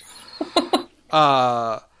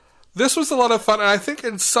 This was a lot of fun, and I think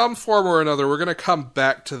in some form or another we're going to come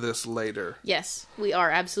back to this later. Yes, we are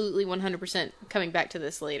absolutely 100% coming back to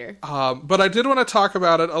this later. But I did want to talk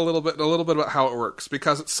about it a little bit about how it works,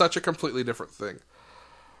 because it's such a completely different thing.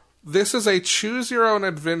 This is a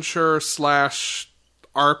choose-your-own-adventure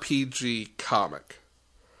 / RPG comic.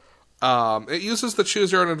 It uses the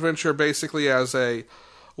choose-your-own-adventure basically as a,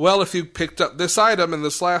 well, if you picked up this item in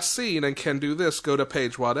this last scene and can do this, go to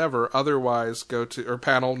page whatever, otherwise go to, or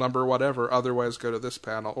panel number whatever, otherwise go to this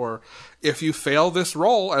panel, or if you fail this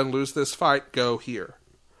roll and lose this fight, go here.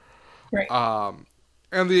 Right.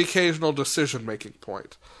 And the occasional decision-making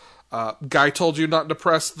point. Guy told you not to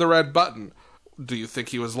press the red button. Do you think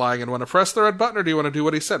he was lying and want to press the red button, or do you want to do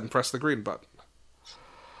what he said and press the green button?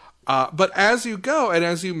 But as you go, and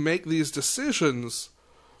as you make these decisions,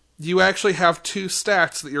 you actually have 2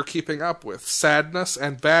 stats that you're keeping up with, sadness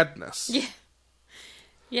and badness. Yeah.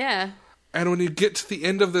 Yeah. And when you get to the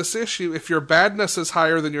end of this issue, if your badness is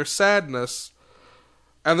higher than your sadness,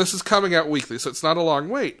 and this is coming out weekly, so it's not a long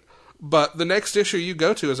wait, but the next issue you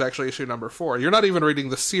go to is actually issue number 4. You're not even reading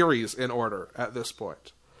the series in order at this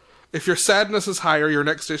point. If your sadness is higher, your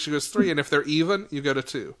next issue is 3, and if they're even, you go to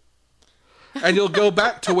 2. And you'll go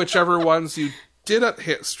back to whichever ones you didn't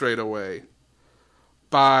hit straight away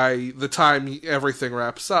by the time everything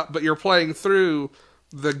wraps up, but you're playing through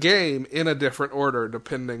the game in a different order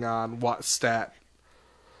depending on what stat.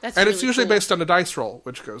 That's And really it's usually cool. based on a dice roll,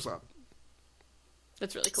 which goes up.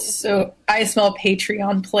 That's really cool. So I smell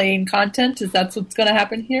Patreon playing content. Is that what's going to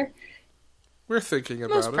happen here? We're thinking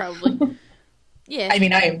about Most it. probably. Yeah. I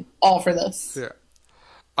mean, I am all for this. Yeah.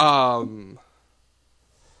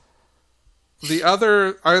 The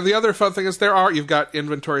other fun thing is you've got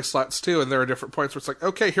inventory slots too, and there are different points where it's like,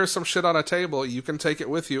 okay, here's some shit on a table, you can take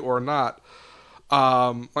it with you or not.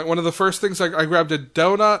 Like one of the first things I grabbed a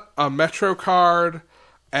donut, a Metro card,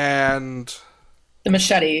 and The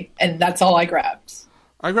machete, and that's all I grabbed.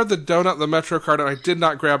 I grabbed the donut, the Metro card, and I did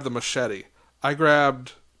not grab the machete. I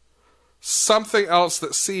grabbed something else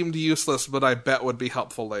that seemed useless, but I bet would be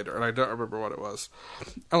helpful later, and I don't remember what it was.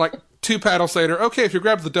 And like 2 panels later, okay, if you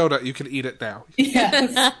grab the donut, you can eat it now.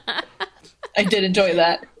 Yes. I did enjoy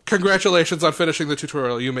that. Congratulations on finishing the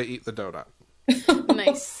tutorial. You may eat the donut.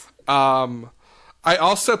 Nice. I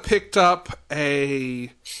also picked up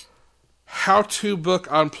a how-to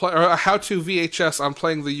book on or a how-to VHS on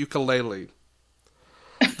playing the ukulele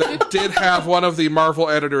that did have one of the Marvel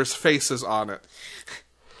editors' faces on it.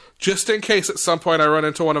 Just in case at some point I run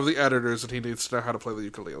into one of the editors and he needs to know how to play the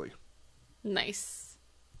ukulele. Nice.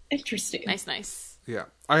 Interesting. Nice. Yeah.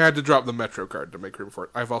 I had to drop the Metro card to make room for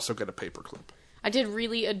it. I've also got a paperclip. I did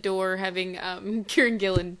really adore having Kieran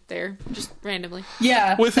Gillen there, just randomly.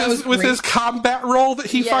 Yeah. With his combat role that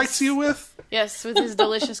he Yes. fights you with? Yes, with his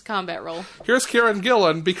delicious combat roll. Here's Kieran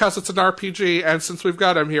Gillen, because it's an RPG, and since we've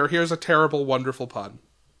got him here, here's a terrible, wonderful pun.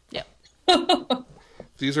 Yep.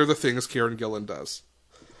 These are the things Kieran Gillen does.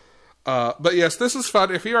 But yes, this is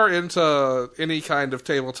fun. If you are into any kind of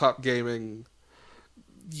tabletop gaming,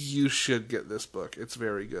 you should get this book. It's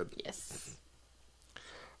very good. Yes.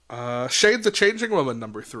 Shade the Changing Woman,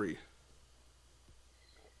 number 3.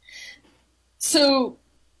 So,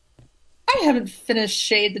 I haven't finished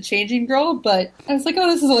Shade the Changing Girl, but I was like, oh,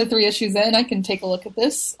 this is only 3 issues in. I can take a look at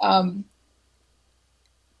this.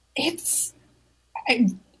 It's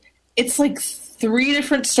like 3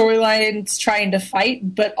 different storylines trying to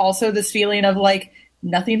fight, but also this feeling of like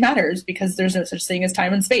nothing matters because there's no such thing as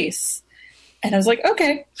time and space. And I was like,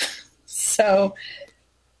 okay. So,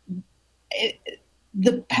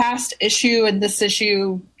 the past issue and this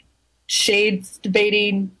issue, Shade's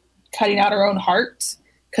debating cutting out her own heart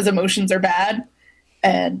because emotions are bad.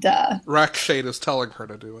 And Rack Shade is telling her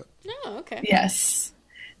to do it. Oh, okay. yes.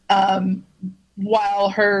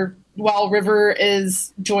 While River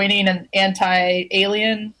is joining an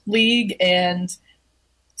anti-alien league and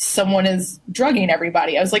someone is drugging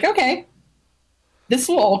everybody. I was like, okay, this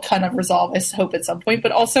will all kind of resolve, I hope, at some point.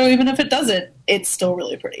 But also, even if it doesn't, it's still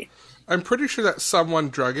really pretty. I'm pretty sure that someone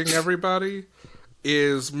drugging everybody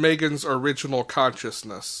is Megan's original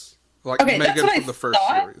consciousness. Like Okay, that's Megan what I from the first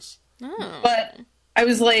thought. series. Oh. But I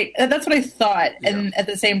was like, that's what I thought. Yeah. And at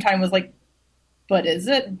the same time was like, but is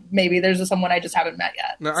it? Maybe there's someone I just haven't met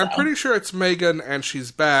yet. Now, I'm pretty sure it's Megan, and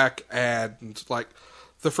she's back, and, like,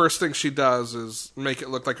 the first thing she does is make it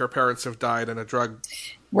look like her parents have died in a drug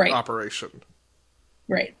right. operation.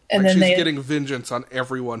 Right. And Like, then she's getting vengeance on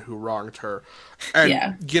everyone who wronged her.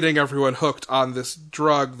 And getting everyone hooked on this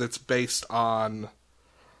drug that's based on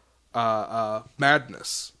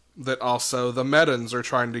madness. That also the Medans are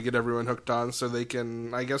trying to get everyone hooked on so they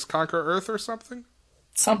can, I guess, conquer Earth or something?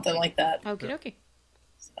 something like that. Okie dokie.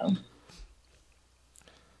 So.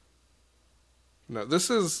 No, this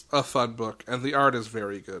is a fun book, and the art is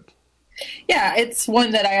very good. Yeah, it's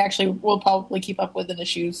one that I actually will probably keep up with in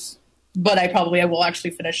issues, but I will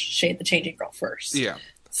actually finish Shade the Changing Girl first. Yeah.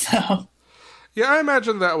 So. Yeah, I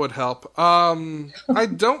imagine that would help. I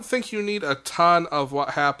don't think you need a ton of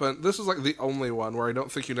what happened. This is like the only one where I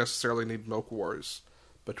don't think you necessarily need Milk Wars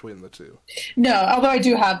between the two. No, although I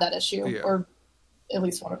do have that issue, Yeah. or at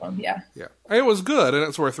least one of them, yeah. Yeah. It was good, and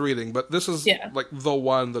it's worth reading, but this is Yeah. like the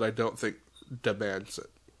one that I don't think demands it.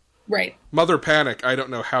 Right. Mother Panic, I don't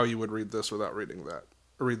know how you would read this without reading that.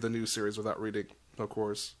 Or read the new series without reading Milk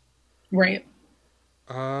Wars. Right.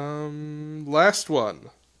 Last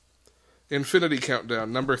one. Infinity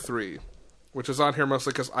Countdown, number 3. Which is on here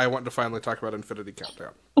mostly because I want to finally talk about Infinity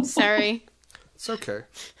Countdown. Sorry. It's okay.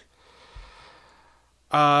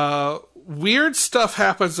 Weird stuff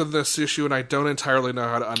happens in this issue, and I don't entirely know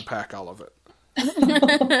how to unpack all of it.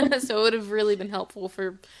 So it would have really been helpful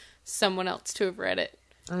for someone else to have read it.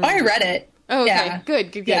 I read it. Oh, okay. Yeah.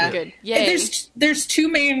 Good. Yeah. Yay. And there's 2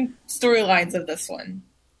 main storylines of this one.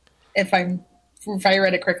 If I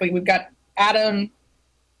read it correctly, we've got Adam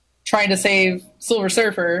trying to save Silver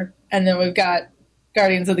Surfer, and then we've got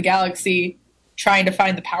Guardians of the Galaxy trying to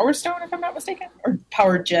find the Power Stone, if I'm not mistaken, or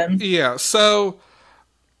Power Gem. Yeah, so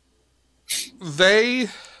they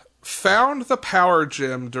found the Power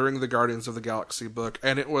Gem during the Guardians of the Galaxy book,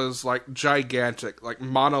 and it was like gigantic, like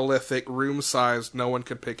monolithic, room-sized, no one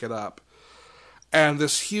could pick it up. And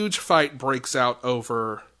this huge fight breaks out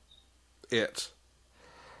over it.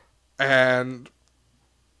 And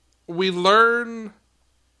we learn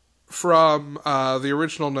from the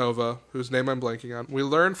original Nova, whose name I'm blanking on, we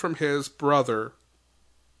learn from his brother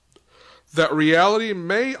that reality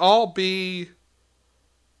may all be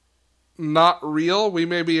not real. We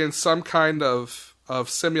may be in some kind of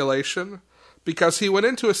simulation, because he went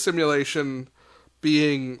into a simulation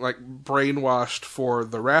being like brainwashed for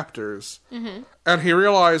the Raptors, and he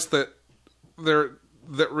realized that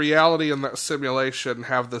that reality and that simulation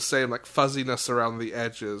have the same like fuzziness around the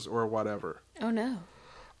edges or whatever. Oh, no.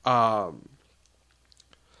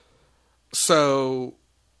 So,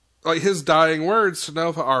 like, his dying words to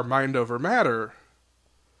Nova are mind over matter,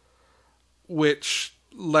 which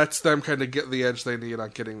lets them kind of get the edge they need on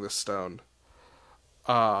getting this stone.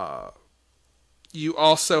 You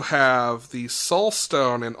also have the Soul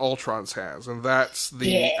Stone in Ultron's hands, and that's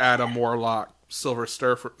the Adam Warlock Silver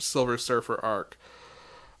Surfer arc.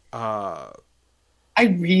 I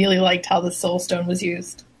really liked how the Soul Stone was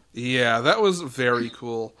used. Yeah, that was very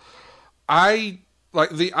cool. I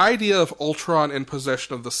like the idea of Ultron in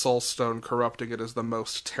possession of the Soul Stone corrupting it is the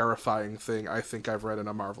most terrifying thing I think I've read in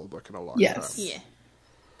a Marvel book in a long Yes. time. Yeah.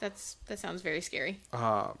 That sounds very scary.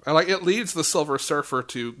 And like it leads the Silver Surfer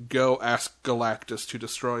to go ask Galactus to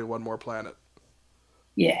destroy one more planet.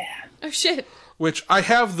 Yeah. Oh shit. Which I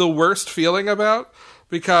have the worst feeling about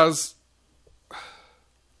because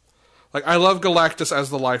like I love Galactus as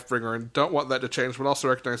the Lifebringer and don't want that to change, but also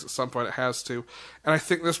recognize at some point it has to. And I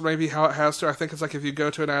think this may be how it has to. I think it's like if you go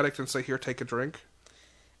to an addict and say, "Here, take a drink."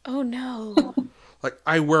 Oh no. Like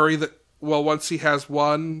I worry that once he has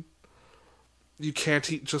one, you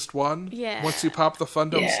can't eat just one. Yeah. Once you pop the fun,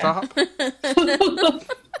 don't Yeah. stop.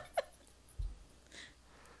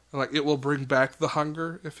 Like it will bring back the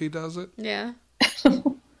hunger if he does it. Yeah.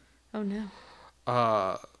 Oh no.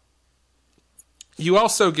 You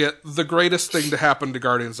also get the greatest thing to happen to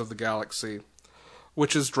Guardians of the Galaxy,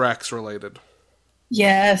 which is Drax related.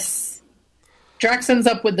 Yes. Drax ends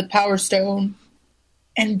up with the Power Stone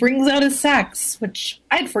and brings out his sax, which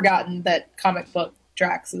I'd forgotten that comic book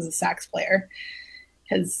Drax is a sax player.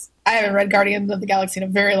 Because I haven't read Guardians of the Galaxy in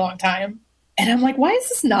a very long time. And I'm like, why is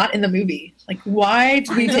this not in the movie? Like, why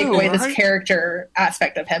did we take away right? this character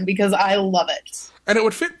aspect of him? Because I love it. And it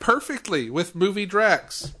would fit perfectly with movie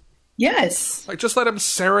Drax. Yes. Like, just let him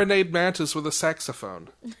serenade Mantis with a saxophone.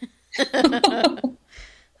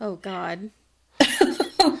 Oh god.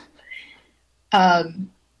 And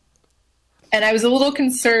I was a little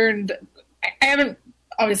concerned. I haven't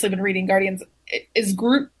obviously been reading Guardians. Is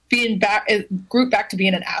Groot back to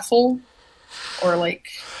being an asshole? Or like,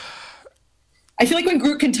 I feel like when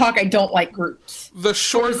Groot can talk, I don't like Groot. The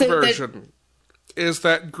short is it that- version is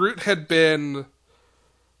that Groot had been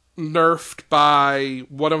nerfed by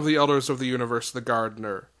one of the Elders of the Universe, the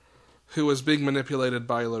Gardener, who was being manipulated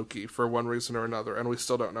by Loki for one reason or another, and we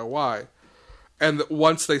still don't know why. And that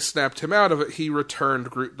once they snapped him out of it, he returned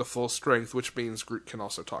Groot to full strength, which means Groot can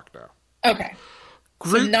also talk now. Okay.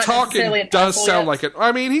 Groot not necessarily talking an does asshole sound yet? like it.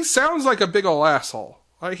 I mean, he sounds like a big ol' asshole.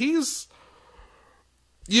 Like, he's...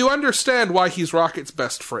 You understand why he's Rocket's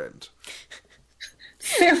best friend.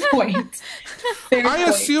 Fair point. Fair I point.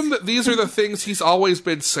 assume that these are the things he's always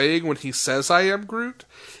been saying when he says, "I am Groot."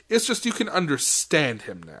 It's just you can understand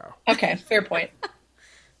him now. Okay, fair point.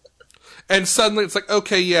 And suddenly it's like,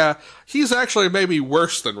 okay, yeah, he's actually maybe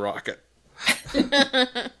worse than Rocket.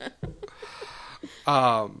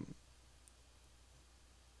 I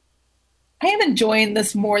am enjoying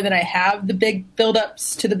this more than I have the big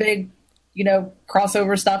build-ups to the big,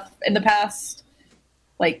 crossover stuff in the past.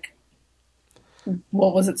 Like,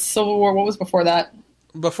 what was it? Civil War? What was before that?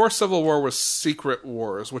 Before Civil War was Secret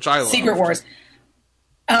Wars, which I loved. Secret Wars.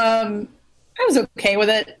 I was okay with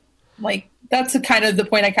it. Like, that's kind of the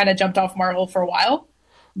point I kind of jumped off Marvel for a while.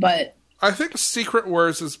 But I think Secret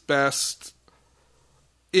Wars is best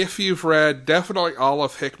if you've read definitely all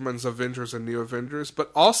of Hickman's Avengers and New Avengers,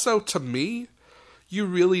 but also, to me, you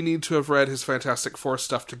really need to have read his Fantastic Four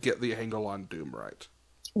stuff to get the angle on Doom right.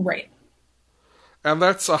 right. And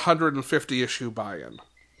that's a 150-issue buy-in.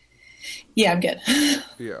 Yeah, I'm good.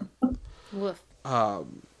 Yeah. Woof.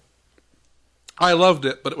 I loved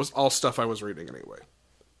it, but it was all stuff I was reading anyway.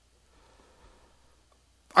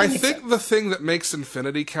 I think the thing that makes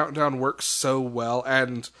Infinity Countdown work so well,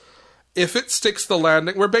 and if it sticks the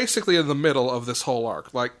landing, we're basically in the middle of this whole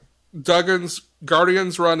arc. Like, Duggan's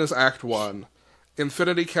Guardians run is Act 1,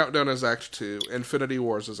 Infinity Countdown is Act 2, Infinity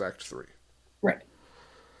Wars is Act 3. Right.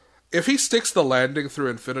 If he sticks the landing through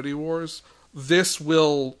Infinity Wars, this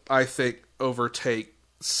will, I think, overtake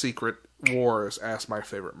Secret Wars as my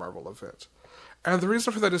favorite Marvel event. And the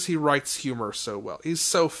reason for that is he writes humor so well. He's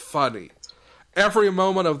so funny. Every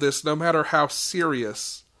moment of this, no matter how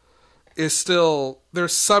serious, is still...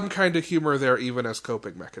 There's some kind of humor there even as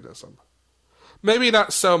coping mechanism. Maybe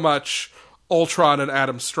not so much Ultron and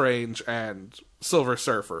Adam Strange and Silver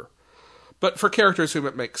Surfer. But for characters whom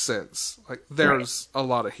it makes sense, like there's a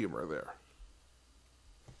lot of humor there.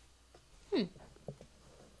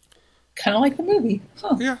 Kind of like the movie.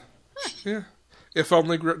 Huh. Yeah, yeah. If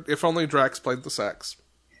only Drax played the sax,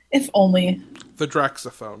 If only. the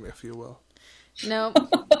Draxophone, if you will. Nope.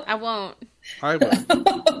 I won't. I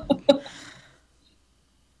will.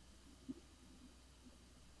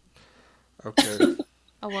 Okay,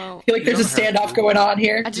 I won't. I feel like there's a don't have standoff to. going on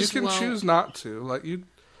here. I you just can won't. choose not to. Like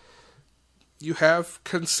you have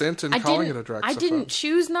consent in calling it a Draxophone. I didn't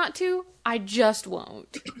choose not to. I just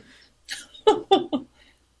won't.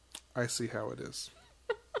 I see how it is.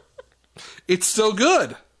 It's still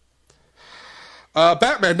good.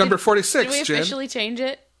 Batman number 46, Did we Jen. officially change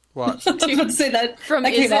it? What? I was about to say that. From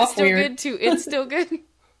that is came it off still weird. good to it's still good?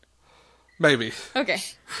 Maybe. Okay.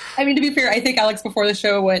 I mean, to be fair, I think Alex before the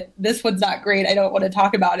show went, "This one's not great. I don't want to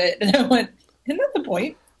talk about it." And I went, "Isn't that the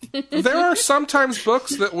point?" There are sometimes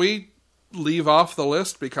books that we leave off the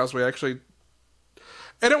list because we actually...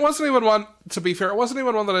 And it wasn't even one, to be fair, it wasn't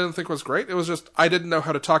even one that I didn't think was great. It was just, I didn't know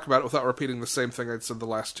how to talk about it without repeating the same thing I'd said the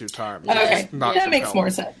last 2 times. Okay, It's not that makes compelling. more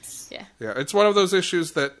sense. Yeah. Yeah, it's one of those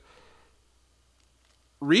issues that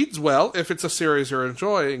reads well if it's a series you're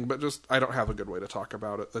enjoying, but just, I don't have a good way to talk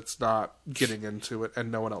about it that's not getting into it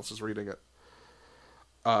and no one else is reading it.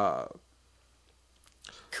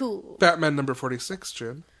 Cool. Batman number 46,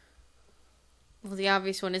 Jen. Well, the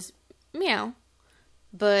obvious one is meow.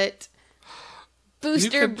 But You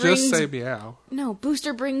Booster could brings just say meow. No,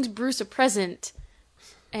 Booster brings Bruce a present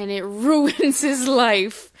and it ruins his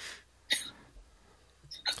life.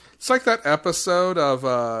 It's like that episode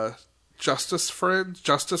of Justice Friends,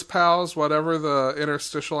 Justice Pals, whatever the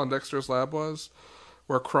interstitial on Dexter's Lab was,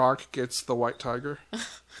 where Kronk gets the white tiger.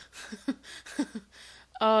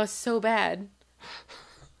 Oh, so bad.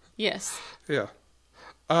 Yes. Yeah.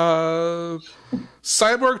 Cyborg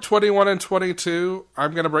 21 and 22,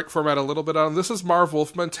 I'm going to break format a little bit on. This is Marv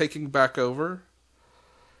Wolfman taking back over.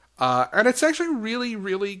 And it's actually really,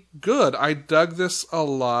 really good. I dug this a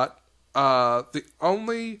lot. The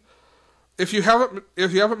only... If you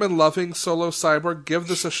haven't been loving Solo Cyborg, give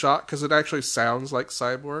this a shot, because it actually sounds like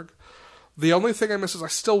Cyborg. The only thing I miss is I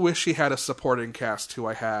still wish he had a supporting cast who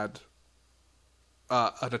I had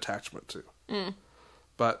an attachment to.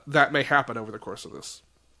 But that may happen over the course of this.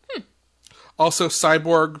 Also,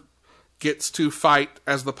 Cyborg gets to fight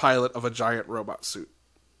as the pilot of a giant robot suit.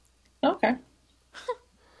 Okay.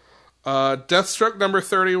 Deathstroke number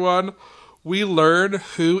 31. We learn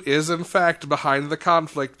who is in fact behind the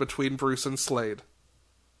conflict between Bruce and Slade.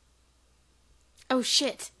 Oh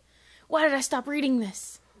shit. Why did I stop reading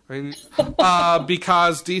this? I mean,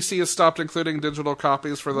 because DC has stopped including digital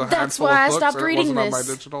copies for the That's handful why I of books, stopped and it reading wasn't on this.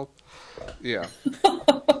 my digital. Yeah.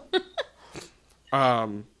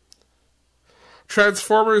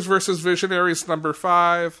 Transformers versus Visionaries number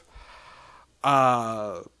 5.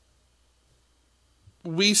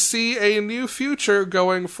 We see a new future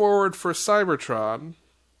going forward for Cybertron,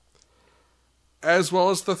 as well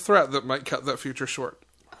as the threat that might cut that future short.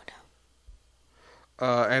 Oh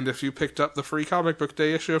no. And if you picked up the free comic book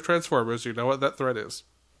day issue of Transformers, you know what that threat is.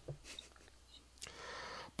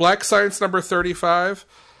 Black Science number 35.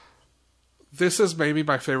 This is maybe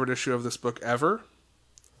my favorite issue of this book ever.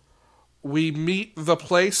 We meet the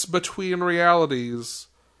place between realities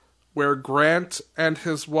where Grant and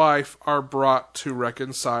his wife are brought to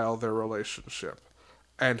reconcile their relationship,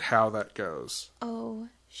 and how that goes. Oh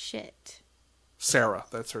shit. Sarah,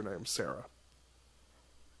 that's her name, Sarah.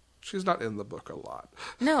 She's not in the book a lot.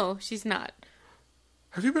 No, she's not.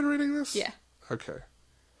 Have you been reading this? Yeah. Okay.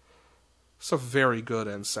 It's a very good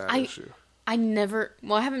and sad issue. I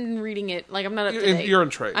haven't been reading it. Like, I'm not up to date. You're in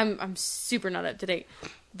trade. I'm super not up to date.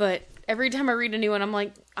 But every time I read a new one, I'm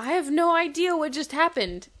like, I have no idea what just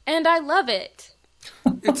happened. And I love it.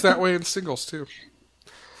 It's that way in singles, too.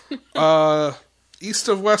 East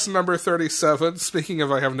of West number 37. Speaking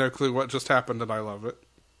of I have no clue what just happened and I love it.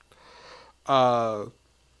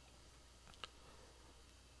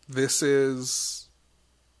 This is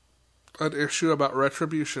an issue about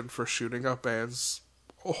retribution for shooting up Anne's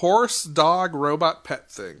horse, dog, robot,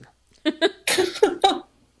 pet thing.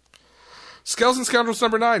 Scales and Scoundrels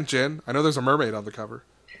number 9, Jen. I know there's a mermaid on the cover.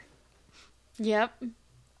 Yep.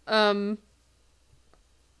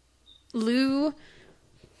 Lou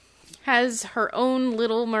has her own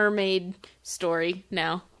Little Mermaid story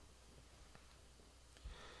now.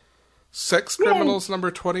 Sex Criminals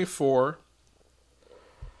number 24.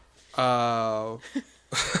 I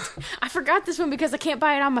forgot this one because I can't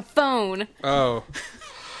buy it on my phone. Oh.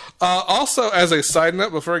 Also, as a side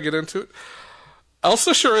note, before I get into it,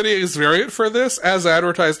 Elsa Sharidier's variant for this, as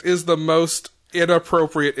advertised, is the most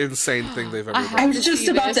inappropriate, insane thing they've ever done. I was just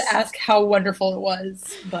see about this. to ask how wonderful it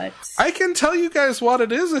was, but I can tell you guys what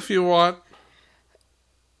it is if you want.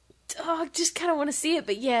 Oh, I just kind of want to see it,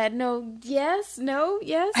 but yeah, no, yes, no,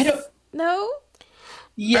 yes. I don't- No?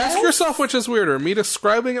 yes. Ask yourself which is weirder, me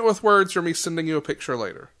describing it with words or me sending you a picture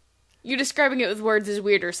later. You describing it with words is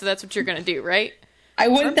weirder, so that's what you're going to do, right? I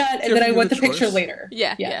want that, and then giving I you want the the picture choice. later.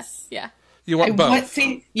 Yeah, Yes. yeah. You want I both. want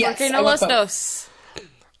see. Yes. Okay, I no want los both.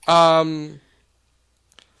 dos.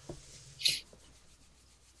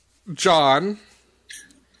 John,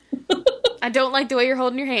 I don't like the way you're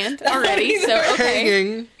holding your hand already, so okay.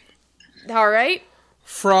 hanging All right.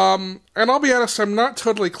 from, and I'll be honest, I'm not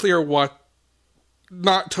totally clear what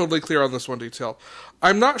not totally clear on this one detail.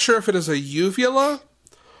 I'm not sure if it is a uvula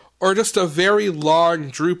or just a very long,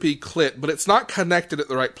 droopy clit, but it's not connected at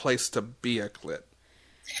the right place to be a clit.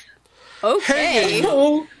 Okay.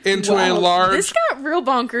 Hanging into a large... This got real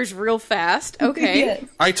bonkers real fast. Okay. Yes.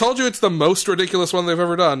 I told you it's the most ridiculous one they've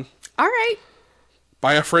ever done. All right.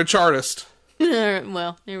 By a French artist.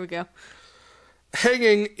 Well, here we go.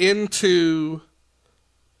 Hanging into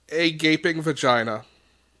a gaping vagina.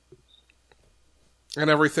 And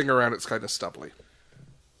everything around it's kind of stubbly.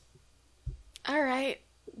 All right.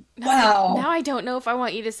 Wow. Now I don't know if I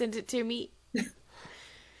want you to send it to me.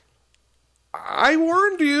 I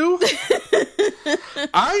warned you.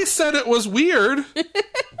 I said it was weird.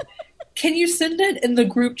 Can you send it in the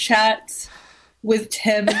group chat with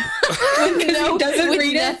Tim? Because he doesn't with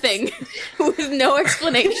read nothing. With no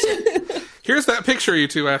explanation. Here's that picture you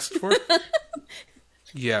two asked for.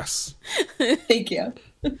 Yes. it. Thank you.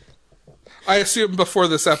 I assume before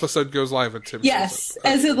this episode goes live and Tim Yes, sees it.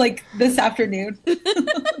 as in like this afternoon.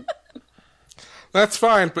 That's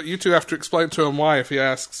fine, but you two have to explain to him why if he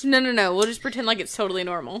asks. No. We'll just pretend like it's totally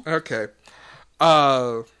normal. Okay.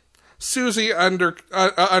 Susie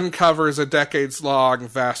uncovers a decades-long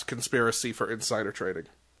vast conspiracy for insider trading.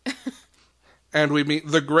 And we meet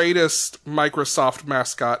the greatest Microsoft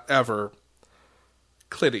mascot ever,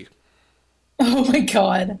 Clitty. Oh my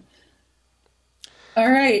god. All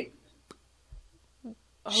right.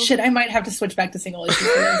 Shit, I might have to switch back to single issue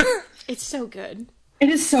for this. It's so good. It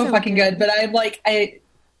is so So fucking good. good, but I'm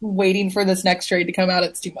waiting for this next trade to come out.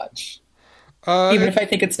 It's too much. Even if I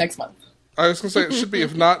think it's next month. I was going to say, it should be,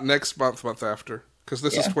 if not next month, month after. Because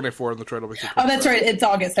this is Yeah. 24 and the trade will be 25. Oh, that's right. It's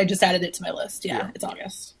August. I just added it to my list. Yeah. It's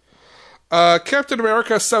August. Captain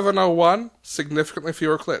America 701, significantly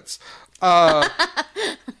fewer clits.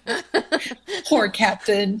 Poor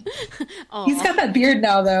Captain. He's got that beard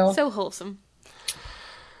now, though. So wholesome.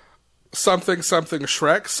 Something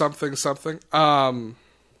Shrek, something.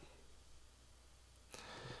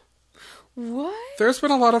 What? There's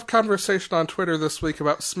been a lot of conversation on Twitter this week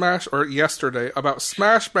about yesterday, about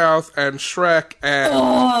Smash Mouth and Shrek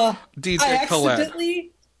and DJ I Khaled.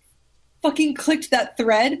 accidentally fucking clicked that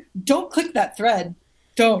thread. Don't click that thread.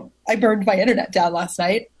 Don't. I burned my internet down last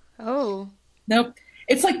night. Oh. Nope.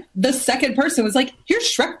 It's like the second person was like, here's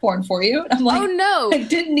Shrek porn for you. And I'm like, Oh, no. I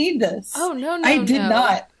didn't need this. Oh, no, I did no.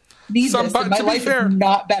 not need this. And my to be life fair- is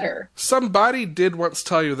not better. Somebody did once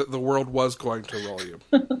tell you that the world was going to roll you.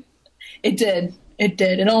 It did. It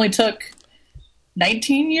did. It only took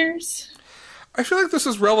 19 years. I feel like this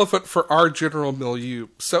is relevant for our general milieu.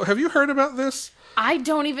 So, have you heard about this? I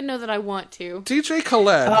don't even know that I want to. DJ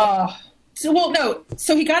Khaled.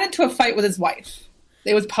 So he got into a fight with his wife.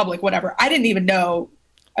 It was public, whatever. I didn't even know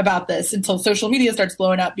about this until social media starts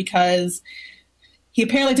blowing up because he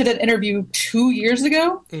apparently did an interview 2 years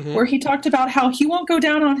ago where he talked about how he won't go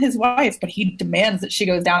down on his wife, but he demands that she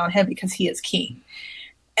goes down on him because he is king.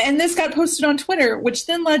 And this got posted on Twitter, which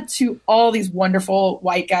then led to all these wonderful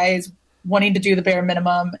white guys wanting to do the bare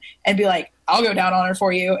minimum and be like, I'll go down on her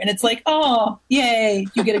for you. And it's like, oh, yay,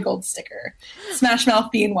 you get a gold sticker. Smash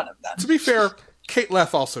Mouth being one of them. To be fair, Kate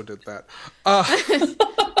Leth also did that.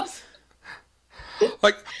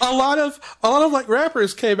 Like a lot of like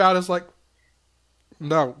rappers came out as like,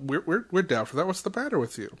 no, we're down for that. What's the matter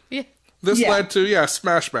with you? Yeah. This Yeah. led to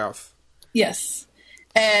Smash Mouth. Yes.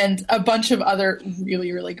 And a bunch of other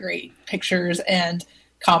really, really great pictures and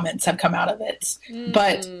comments have come out of it.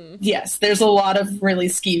 But yes, there's a lot of really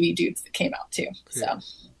skeevy dudes that came out too. So,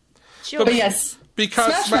 Sure. but yes.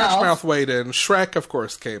 Because Smash Smash Mouth. Mouth weighed in, Shrek, of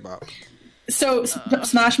course, came up. So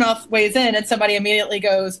Smash Mouth weighs in and somebody immediately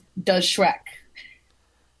goes, does Shrek?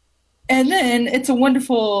 And then it's a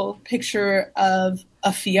wonderful picture of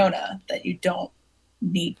a Fiona that you don't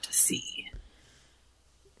need to see.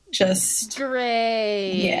 Just,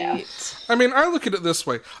 Great. Yeah. I mean, I look at it this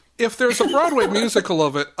way. If there's a Broadway musical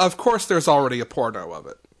of it, of course there's already a porno of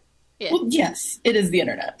it. Yeah. well, yes, it is the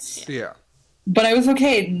internet. Yeah. But I was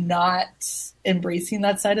okay not embracing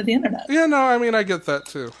that side of the internet. Yeah, no, I mean, I get that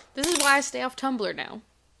too. This is why I stay off Tumblr now.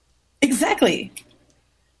 Exactly.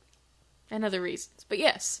 And other reasons. But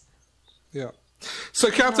yes. Yeah.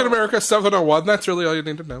 So Captain America 701, that's really all you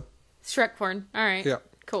need to know. Shrek porn. Alright. Yeah.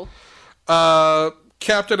 Cool.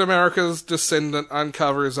 Captain America's descendant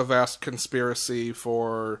uncovers a vast conspiracy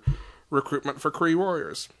for recruitment for Kree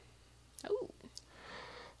warriors. Oh.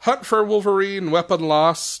 Hunt for Wolverine, weapon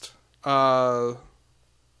lost.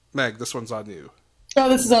 Meg, this one's on you. Oh,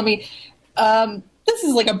 this is on me. This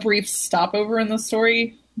is like a brief stopover in the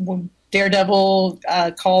story when Daredevil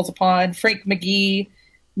calls upon Frank McGee,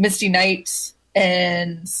 Misty Knight,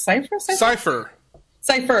 and Cypher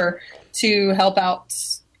to help out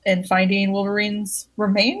in finding Wolverine's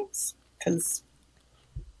remains because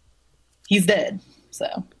he's dead.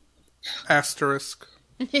 So, Asterisk.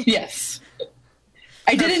 yes.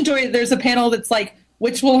 I did enjoy it. There's a panel that's like,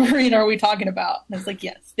 which Wolverine are we talking about? And it's like,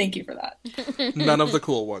 yes, thank you for that. None of the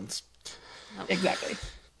cool ones. Exactly.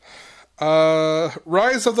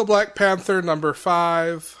 Rise of the Black Panther, number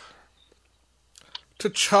 5.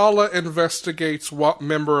 T'Challa investigates what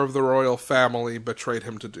member of the royal family betrayed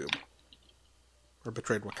him to Doom. Or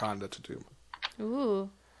betrayed Wakanda to Doom. Ooh.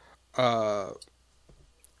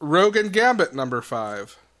 Rogue and Gambit, number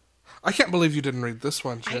 5. I can't believe you didn't read this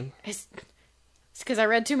one, Jen. It's because I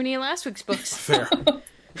read too many of last week's books. Fair.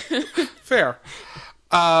 Fair.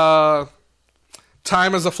 Time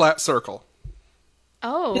is a Flat Circle.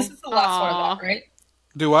 Oh. This is the last one of that, right?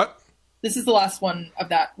 Do what? This is the last one of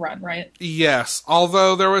that run, right? Yes.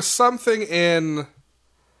 Although there was something in...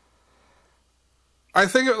 I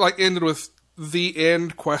think it like ended with the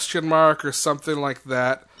end question mark or something like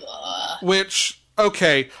that. Which,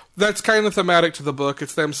 okay, that's kind of thematic to the book.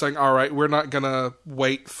 It's them saying, all right, we're not going to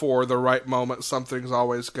wait for the right moment. Something's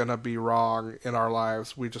always going to be wrong in our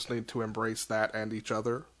lives. We just need to embrace that and each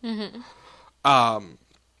other. Mm-hmm.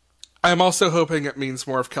 I'm also hoping it means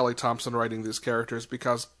more of Kelly Thompson writing these characters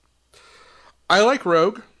because I like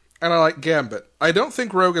Rogue and I like Gambit. I don't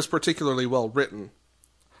think Rogue is particularly well written,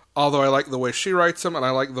 although I like the way she writes him and I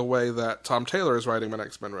like the way that Tom Taylor is writing when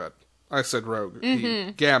X-Men Red. I said Rogue.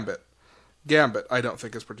 Gambit. Gambit, I don't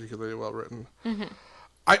think is particularly well written. Mm-hmm.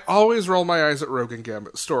 I always roll my eyes at Rogue and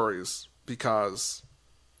Gambit stories because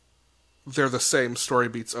they're the same story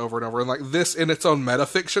beats over and over. And like this in its own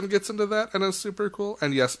metafiction gets into that and is super cool.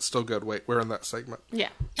 And yes, it's still good. Wait, we're in that segment. Yeah.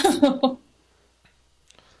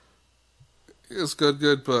 It's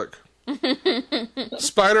good book.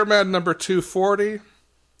 Spider-Man number 240.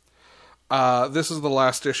 This is the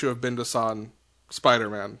last issue of Bendis on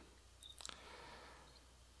Spider-Man.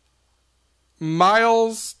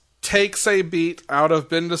 Miles takes a beat out of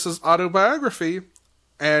Bendis' autobiography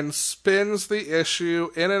and spins the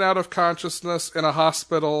issue in and out of consciousness in a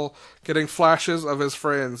hospital, getting flashes of his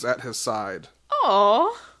friends at his side.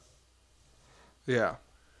 Aww. Yeah.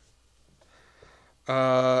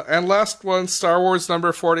 And last one, Star Wars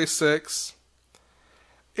number 46.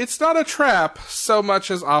 It's not a trap so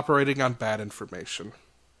much as operating on bad information.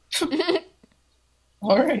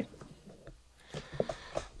 All right.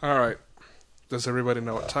 All right. Does everybody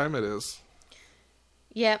know what time it is?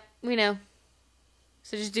 Yep, we know.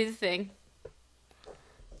 So just do the thing.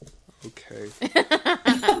 Okay.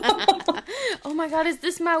 Oh my god, is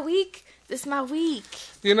this my week? This is my week.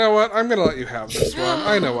 You know what? I'm going to let you have this one.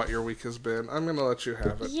 I know what your week has been. I'm going to let you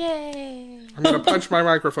have it. Yay. I'm going to punch my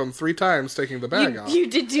microphone 3 times, taking the bag off. You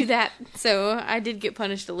did do that, so I did get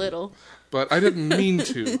punished a little. But I didn't mean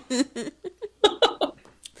to.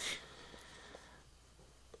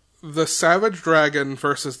 The Savage Dragon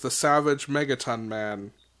versus the Savage Megaton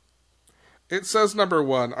Man. It says number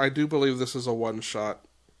 1. I do believe this is a one-shot.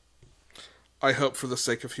 I hope for the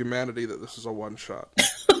sake of humanity that this is a one-shot.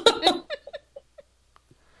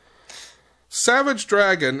 Savage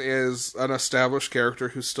Dragon is an established character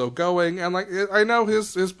who's still going, and like I know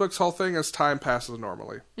his book's whole thing is time passes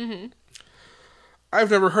normally. Mm-hmm.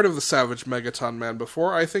 I've never heard of the Savage Megaton Man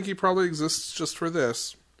before. I think he probably exists just for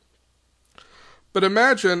this. But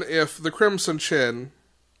imagine if the Crimson Chin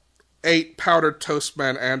ate Powdered Toast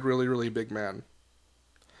Man and Really, Really Big Man.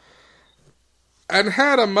 And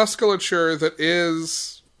had a musculature that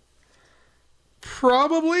is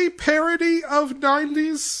probably parody of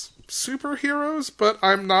 90s superheroes, but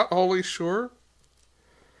I'm not wholly sure.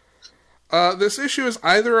 This issue is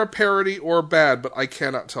either a parody or bad, but I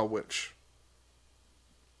cannot tell which.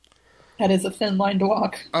 That is a thin line to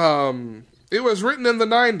walk. It was written in the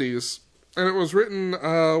 90s. And it was written,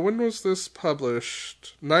 when was this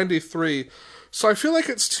published? 93. So I feel like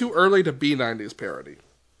it's too early to be 90s parody.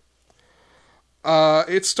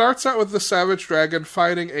 It starts out with the Savage Dragon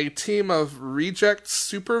fighting a team of reject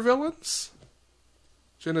supervillains.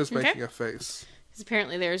 Jen is making a face. Because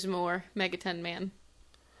apparently there's more Megaton Man.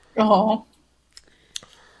 Oh.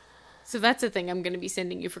 So that's a thing I'm going to be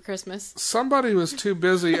sending you for Christmas. Somebody was too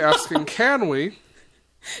busy asking, can we?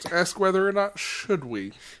 To ask whether or not should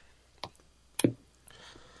we.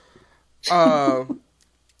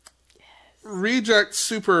 Reject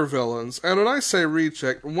supervillains. And when I say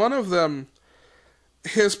reject, one of them,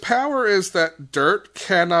 his power is that dirt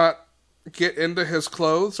cannot get into his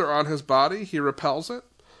clothes or on his body. He repels it.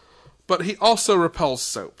 But he also repels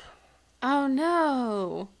soap. Oh,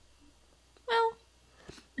 no. Well,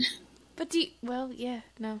 but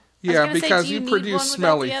no. Yeah, because you produce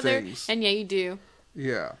smelly things. And yeah, you do.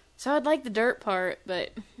 Yeah. So I'd like the dirt part,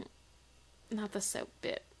 but not the soap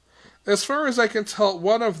bit. As far as I can tell,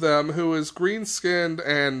 one of them, who is green-skinned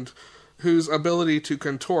and whose ability to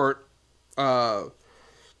contort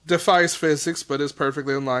defies physics, but is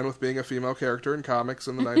perfectly in line with being a female character in comics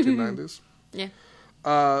in the 1990s.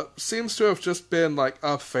 Yeah. Seems to have just been like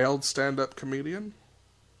a failed stand-up comedian.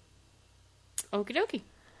 Okie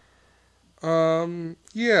dokie.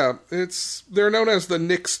 Yeah, they're known as the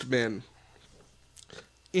Nixed Men.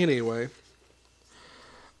 Anyway.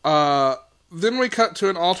 Then we cut to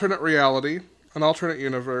an alternate reality, an alternate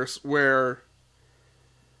universe, where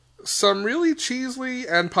some really cheesy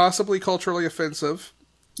and possibly culturally offensive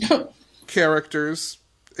characters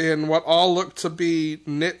in what all look to be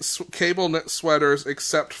cable knit sweaters,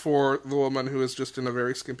 except for the woman who is just in a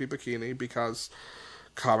very skimpy bikini, because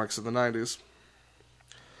comics in the 90s.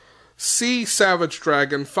 See Savage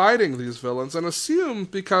Dragon fighting these villains and assume,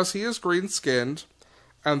 because he is green-skinned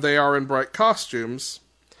and they are in bright costumes,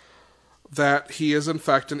 that he is in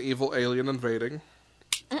fact an evil alien invading.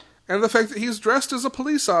 And the fact that he's dressed as a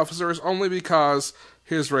police officer is only because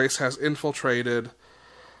his race has infiltrated,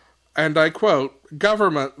 and I quote,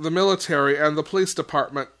 government, the military, and the police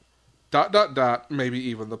department, ... maybe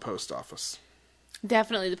even the post office.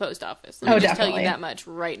 Definitely the post office. Let me just tell definitely. you that much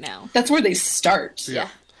right now. That's where they start. Yeah.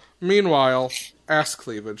 Meanwhile, ass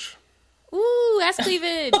cleavage. Ooh, ass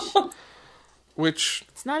cleavage. Which,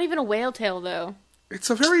 It's not even a whale tail, though. it's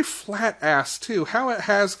a very flat ass, too. How it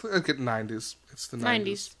has, look at 90s. It's the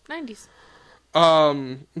 90s. 90s.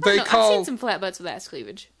 They I've call seen some flat butts with ass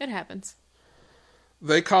cleavage. It happens.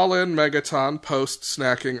 They call in Megaton post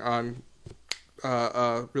snacking on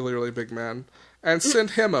a really, really big man and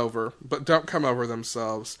send him over, but don't come over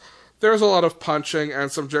themselves. There's a lot of punching and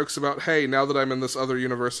some jokes about, hey, now that I'm in this other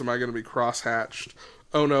universe, am I going to be cross-hatched?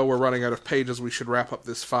 Oh no, we're running out of pages, we should wrap up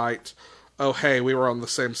this fight. Oh hey, we were on the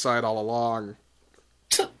same side all along.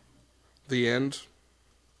 The end.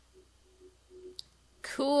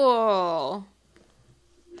 Cool.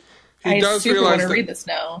 He I does super realize want to that read this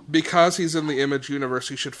now. because he's in the Image universe,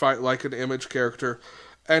 he should fight like an Image character,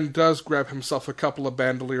 and does grab himself a couple of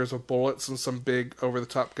bandoliers of bullets and some big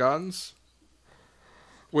over-the-top guns.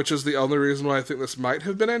 Which is the only reason why I think this might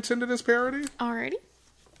have been intended as parody. Alrighty.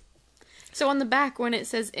 So on the back, when it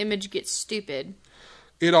says image gets stupid.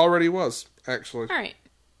 It already was, actually. Alright.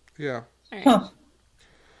 Yeah. Alright.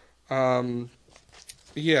 Huh.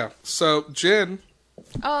 Yeah. So, Jen...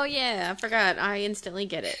 Oh yeah, I forgot. I instantly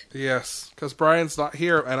get it. Yes, because Brian's not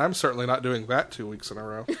here, and I'm certainly not doing that 2 weeks in a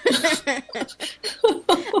row.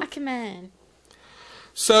 I command.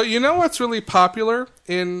 So, you know what's really popular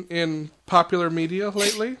in popular media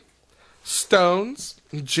lately? Stones,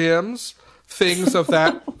 gems, things of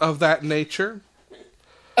that nature.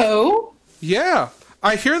 Oh? Yeah.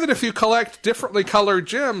 I hear that if you collect differently colored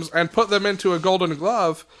gems and put them into a golden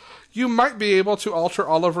glove, you might be able to alter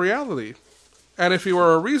all of reality. And if you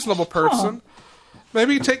are a reasonable person,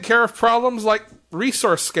 maybe take care of problems like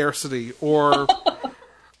resource scarcity or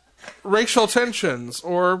racial tensions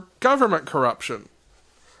or government corruption.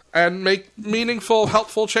 And make meaningful,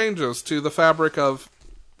 helpful changes to the fabric of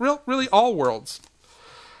really all worlds.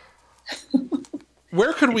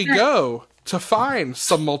 Where could we go to find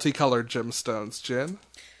some multicolored gemstones, Jen?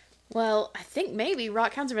 Well, I think maybe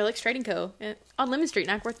Rock Hounds and Relics Trading Co. On Lemon Street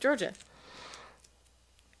in Ackworth, Georgia.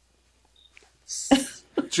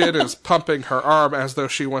 Jen is pumping her arm as though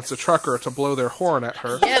she wants a trucker to blow their horn at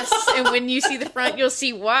her. Yes, and when you see the front, you'll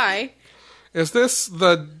see why. Is this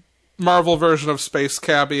the Marvel version of Space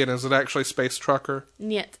Cabbie, and is it actually Space Trucker?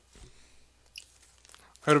 Niet.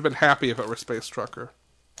 I would have been happy if it were Space Trucker.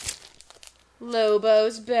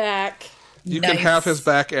 Lobo's back. You Nice. can have his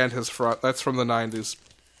back and his front. That's from the 90s.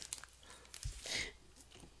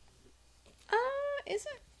 Is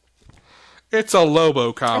it? It's a Lobo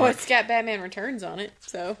Oh, comic. it's got Batman Returns on it,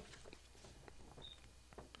 so.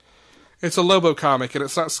 It's a Lobo comic, and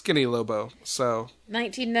it's not Skinny Lobo, so...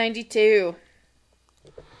 1992.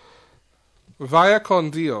 Vaya con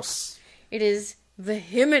Dios. It is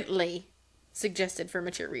vehemently suggested for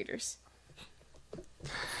mature readers.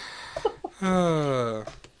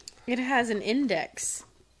 It has an index.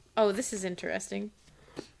 Oh, this is interesting.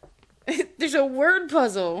 There's a word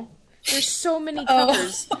puzzle. There's so many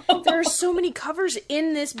covers. There are so many covers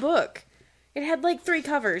in this book. It had like 3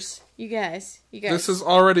 covers. You guys. This is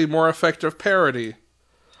already more effective parody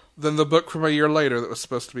than the book from a year later that was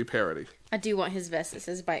supposed to be parody. I do want his vest that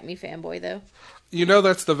says "Bite Me, Fanboy," though. You know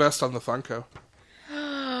that's the vest on the Funko.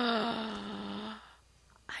 I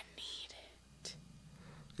need it.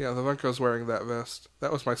 Yeah, the Funko's wearing that vest.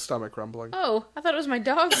 That was my stomach rumbling. Oh, I thought it was my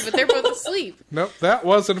dogs, but they're both asleep. Nope, that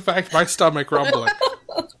was in fact my stomach rumbling.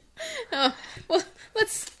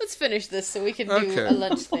 finish this so we can do Okay. a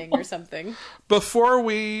lunch thing or something. Before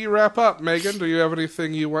we wrap up, Megan, do you have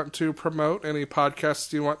anything you want to promote? Any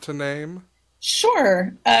podcasts you want to name?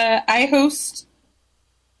 Sure. I host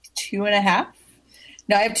 2.5.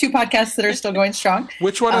 No, I have 2 podcasts that are still going strong.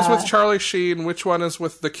 Which one is with Charlie Sheen? Which one is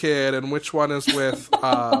with the kid? And which one is with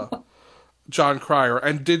John Cryer?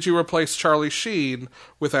 And did you replace Charlie Sheen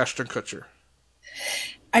with Ashton Kutcher?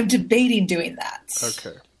 I'm debating doing that.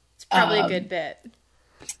 Okay. It's probably a good bet.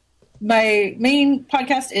 My main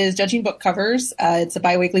podcast is Judging Book Covers. It's a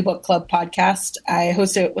bi-weekly book club podcast. I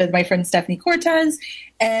host it with my friend Stephanie Cortez,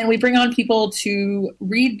 and we bring on people to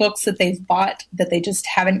read books that they've bought that they just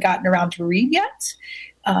haven't gotten around to read yet,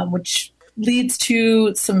 which leads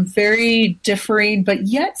to some very differing but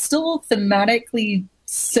yet still thematically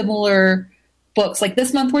similar books. Like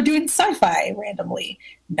this month we're doing sci-fi randomly,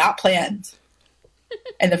 not planned.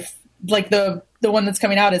 And the one that's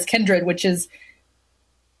coming out is Kindred, which is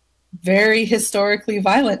very historically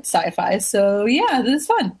violent sci-fi. So yeah, this is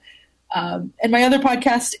fun. And my other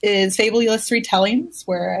podcast is Fabulous Retellings,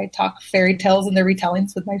 where I talk fairy tales and their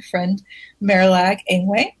retellings with my friend Marilag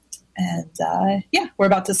Angway. And yeah, we're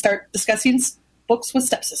about to start discussing books with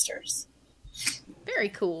stepsisters. Very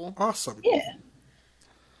cool. Awesome. Yeah.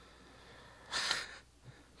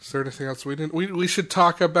 Is there anything else we didn't? We should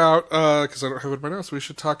talk about, because I don't have it in my notes, we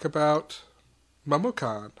should talk about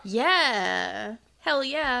MomoCon. Yeah. Hell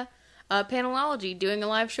yeah. Panelology doing a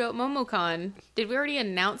live show at MomoCon. Did we already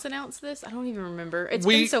announce this? I don't even remember. It's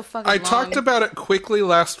been so fucking long. I talked about it quickly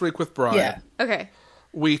last week with Brian. Yeah. Okay.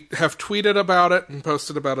 We have tweeted about it and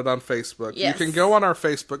posted about it on Facebook. Yes. You can go on our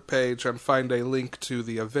Facebook page and find a link to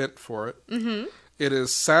the event for it. Mm-hmm. It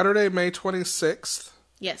is Saturday, May 26th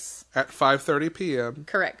Yes. at 5:30 p.m.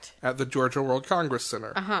 Correct. at the Georgia World Congress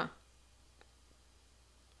Center. Uh-huh.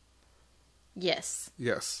 Yes.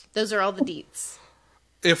 Yes. Those are all the deets.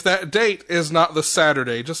 If that date is not the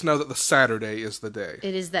Saturday, just know that the Saturday is the day.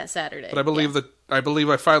 It is that Saturday. But I believe Yeah.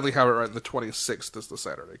 I finally have it right. The 26th is the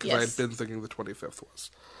Saturday because I Yes. had been thinking the 25th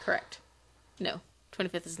was. Correct. No.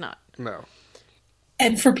 25th is not. No.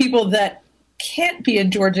 And for people that can't be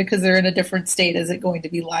in Georgia because they're in a different state, is it going to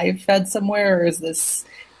be live fed somewhere, or is this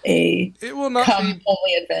a It will not come be.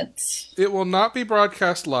 only event? It will not be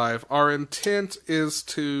broadcast live. Our intent is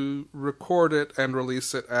to record it and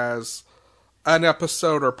release it as an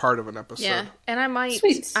episode or part of an episode. Yeah. And I might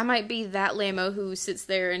be that lamo who sits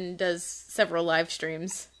there and does several live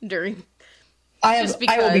streams during. I Just will be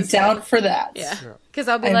because, down for that. Yeah. Because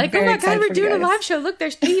I'll be I'm like, oh very my god, excited we're for you doing a guys. live show. Look,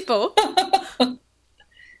 there's people.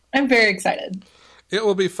 I'm very excited. It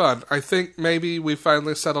will be fun. I think maybe we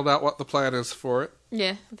finally settled out what the plan is for it.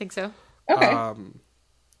 Yeah, I think so. Okay.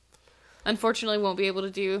 Unfortunately, won't be able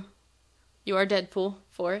to do You Are Deadpool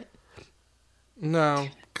for it. No,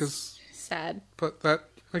 because Sad. but that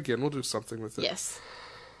again, we'll do something with it. Yes.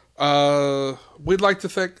 We'd like to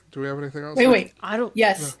thank. Do we have anything else? Wait. I don't.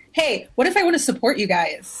 Yes. Hey, what if I want to support you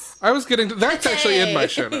guys? I was getting to, that's actually in my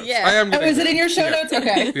show notes. Yeah. I am. Oh, Getting is it there. in your show notes?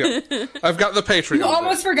 Okay. Yeah, I've got the Patreon. You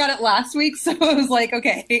almost forgot it last week, so I was like,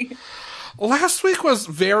 okay. Last week was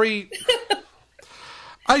very.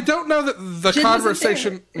 I don't know that the Jim wasn't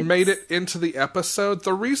conversation there. made it into the episode.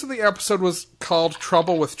 The reason the episode was called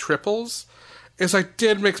Trouble with Triples is I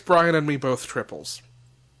did mix Brian and me both triples.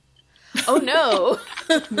 Oh no.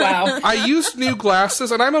 Wow. I used new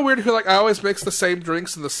glasses, and I'm a weird who, like, I always mix the same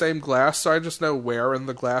drinks in the same glass, so I just know where in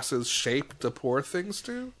the glass is shaped to pour things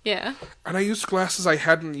to. Yeah. And I used glasses I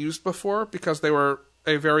hadn't used before because they were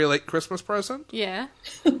a very late Christmas present. Yeah.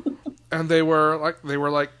 And they were like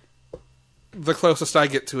the closest I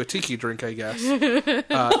get to a tiki drink, I guess, in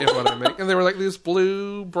what I make. And they were like these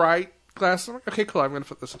blue, bright glasses. I'm like, okay, cool, I'm going to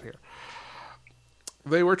put this in here.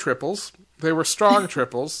 They were triples. They were strong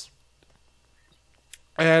triples.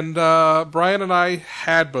 And Brian and I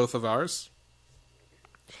had both of ours.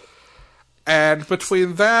 And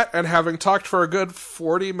between that and having talked for a good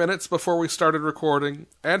 40 minutes before we started recording,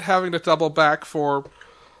 and having to double back for...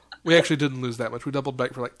 We actually didn't lose that much. We doubled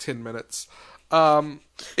back for like 10 minutes.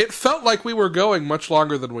 It felt like we were going much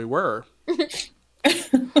longer than we were.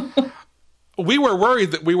 We were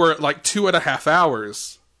worried that we were at like 2.5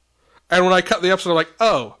 hours. And when I cut the episode, I'm like,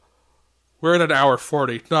 oh, we're at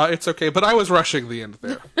 1:40. No, it's okay. But I was rushing the end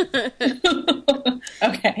there.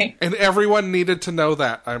 Okay. And everyone needed to know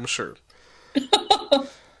that, I'm sure.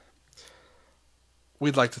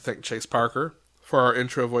 We'd like to thank Chase Parker for our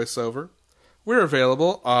intro voiceover. We're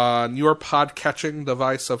available on your podcatching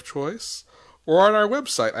device of choice or on our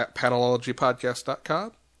website at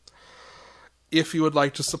panelologypodcast.com. If you would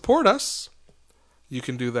like to support us, you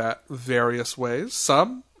can do that various ways.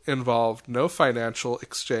 Some involve no financial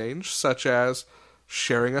exchange, such as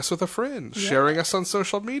sharing us with a friend, sharing us on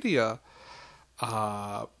social media,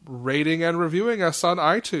 rating and reviewing us on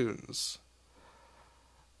iTunes.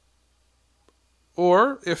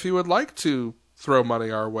 Or, if you would like to throw money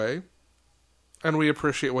our way, and we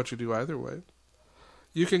appreciate what you do either way,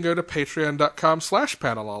 you can go to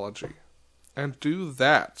patreon.com/panelology and do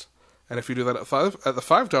that. And if you do that at the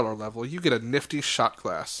 $5 level, you get a nifty shot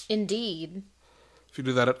glass. Indeed. If you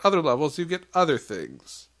do that at other levels, you get other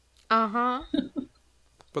things. Uh-huh.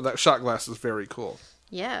 But that shot glass is very cool.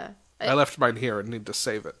 Yeah. I left mine here and need to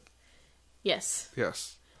save it. Yes.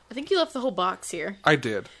 Yes. I think you left the whole box here. I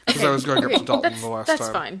did, because I was going up to Dalton the last time. That's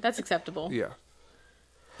fine. That's acceptable. Yeah.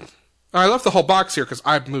 I left the whole box here because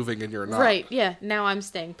I'm moving and you're not. Right, yeah. Now I'm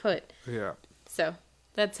staying put. Yeah. So,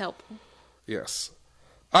 that's helpful. Yes.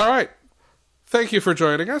 All right. Thank you for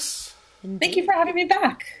joining us. Thank you for having me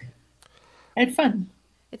back. I had fun.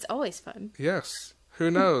 It's always fun. Yes. Who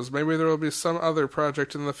knows? Maybe there will be some other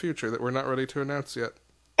project in the future that we're not ready to announce yet.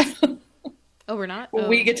 Oh, we're not? Will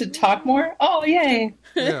we get to talk more? Oh, yay.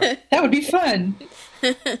 Yeah. That would be fun.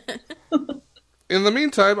 In the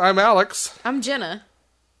meantime, I'm Alex. I'm Jenna.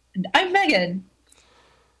 And I'm Megan.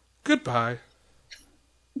 Goodbye.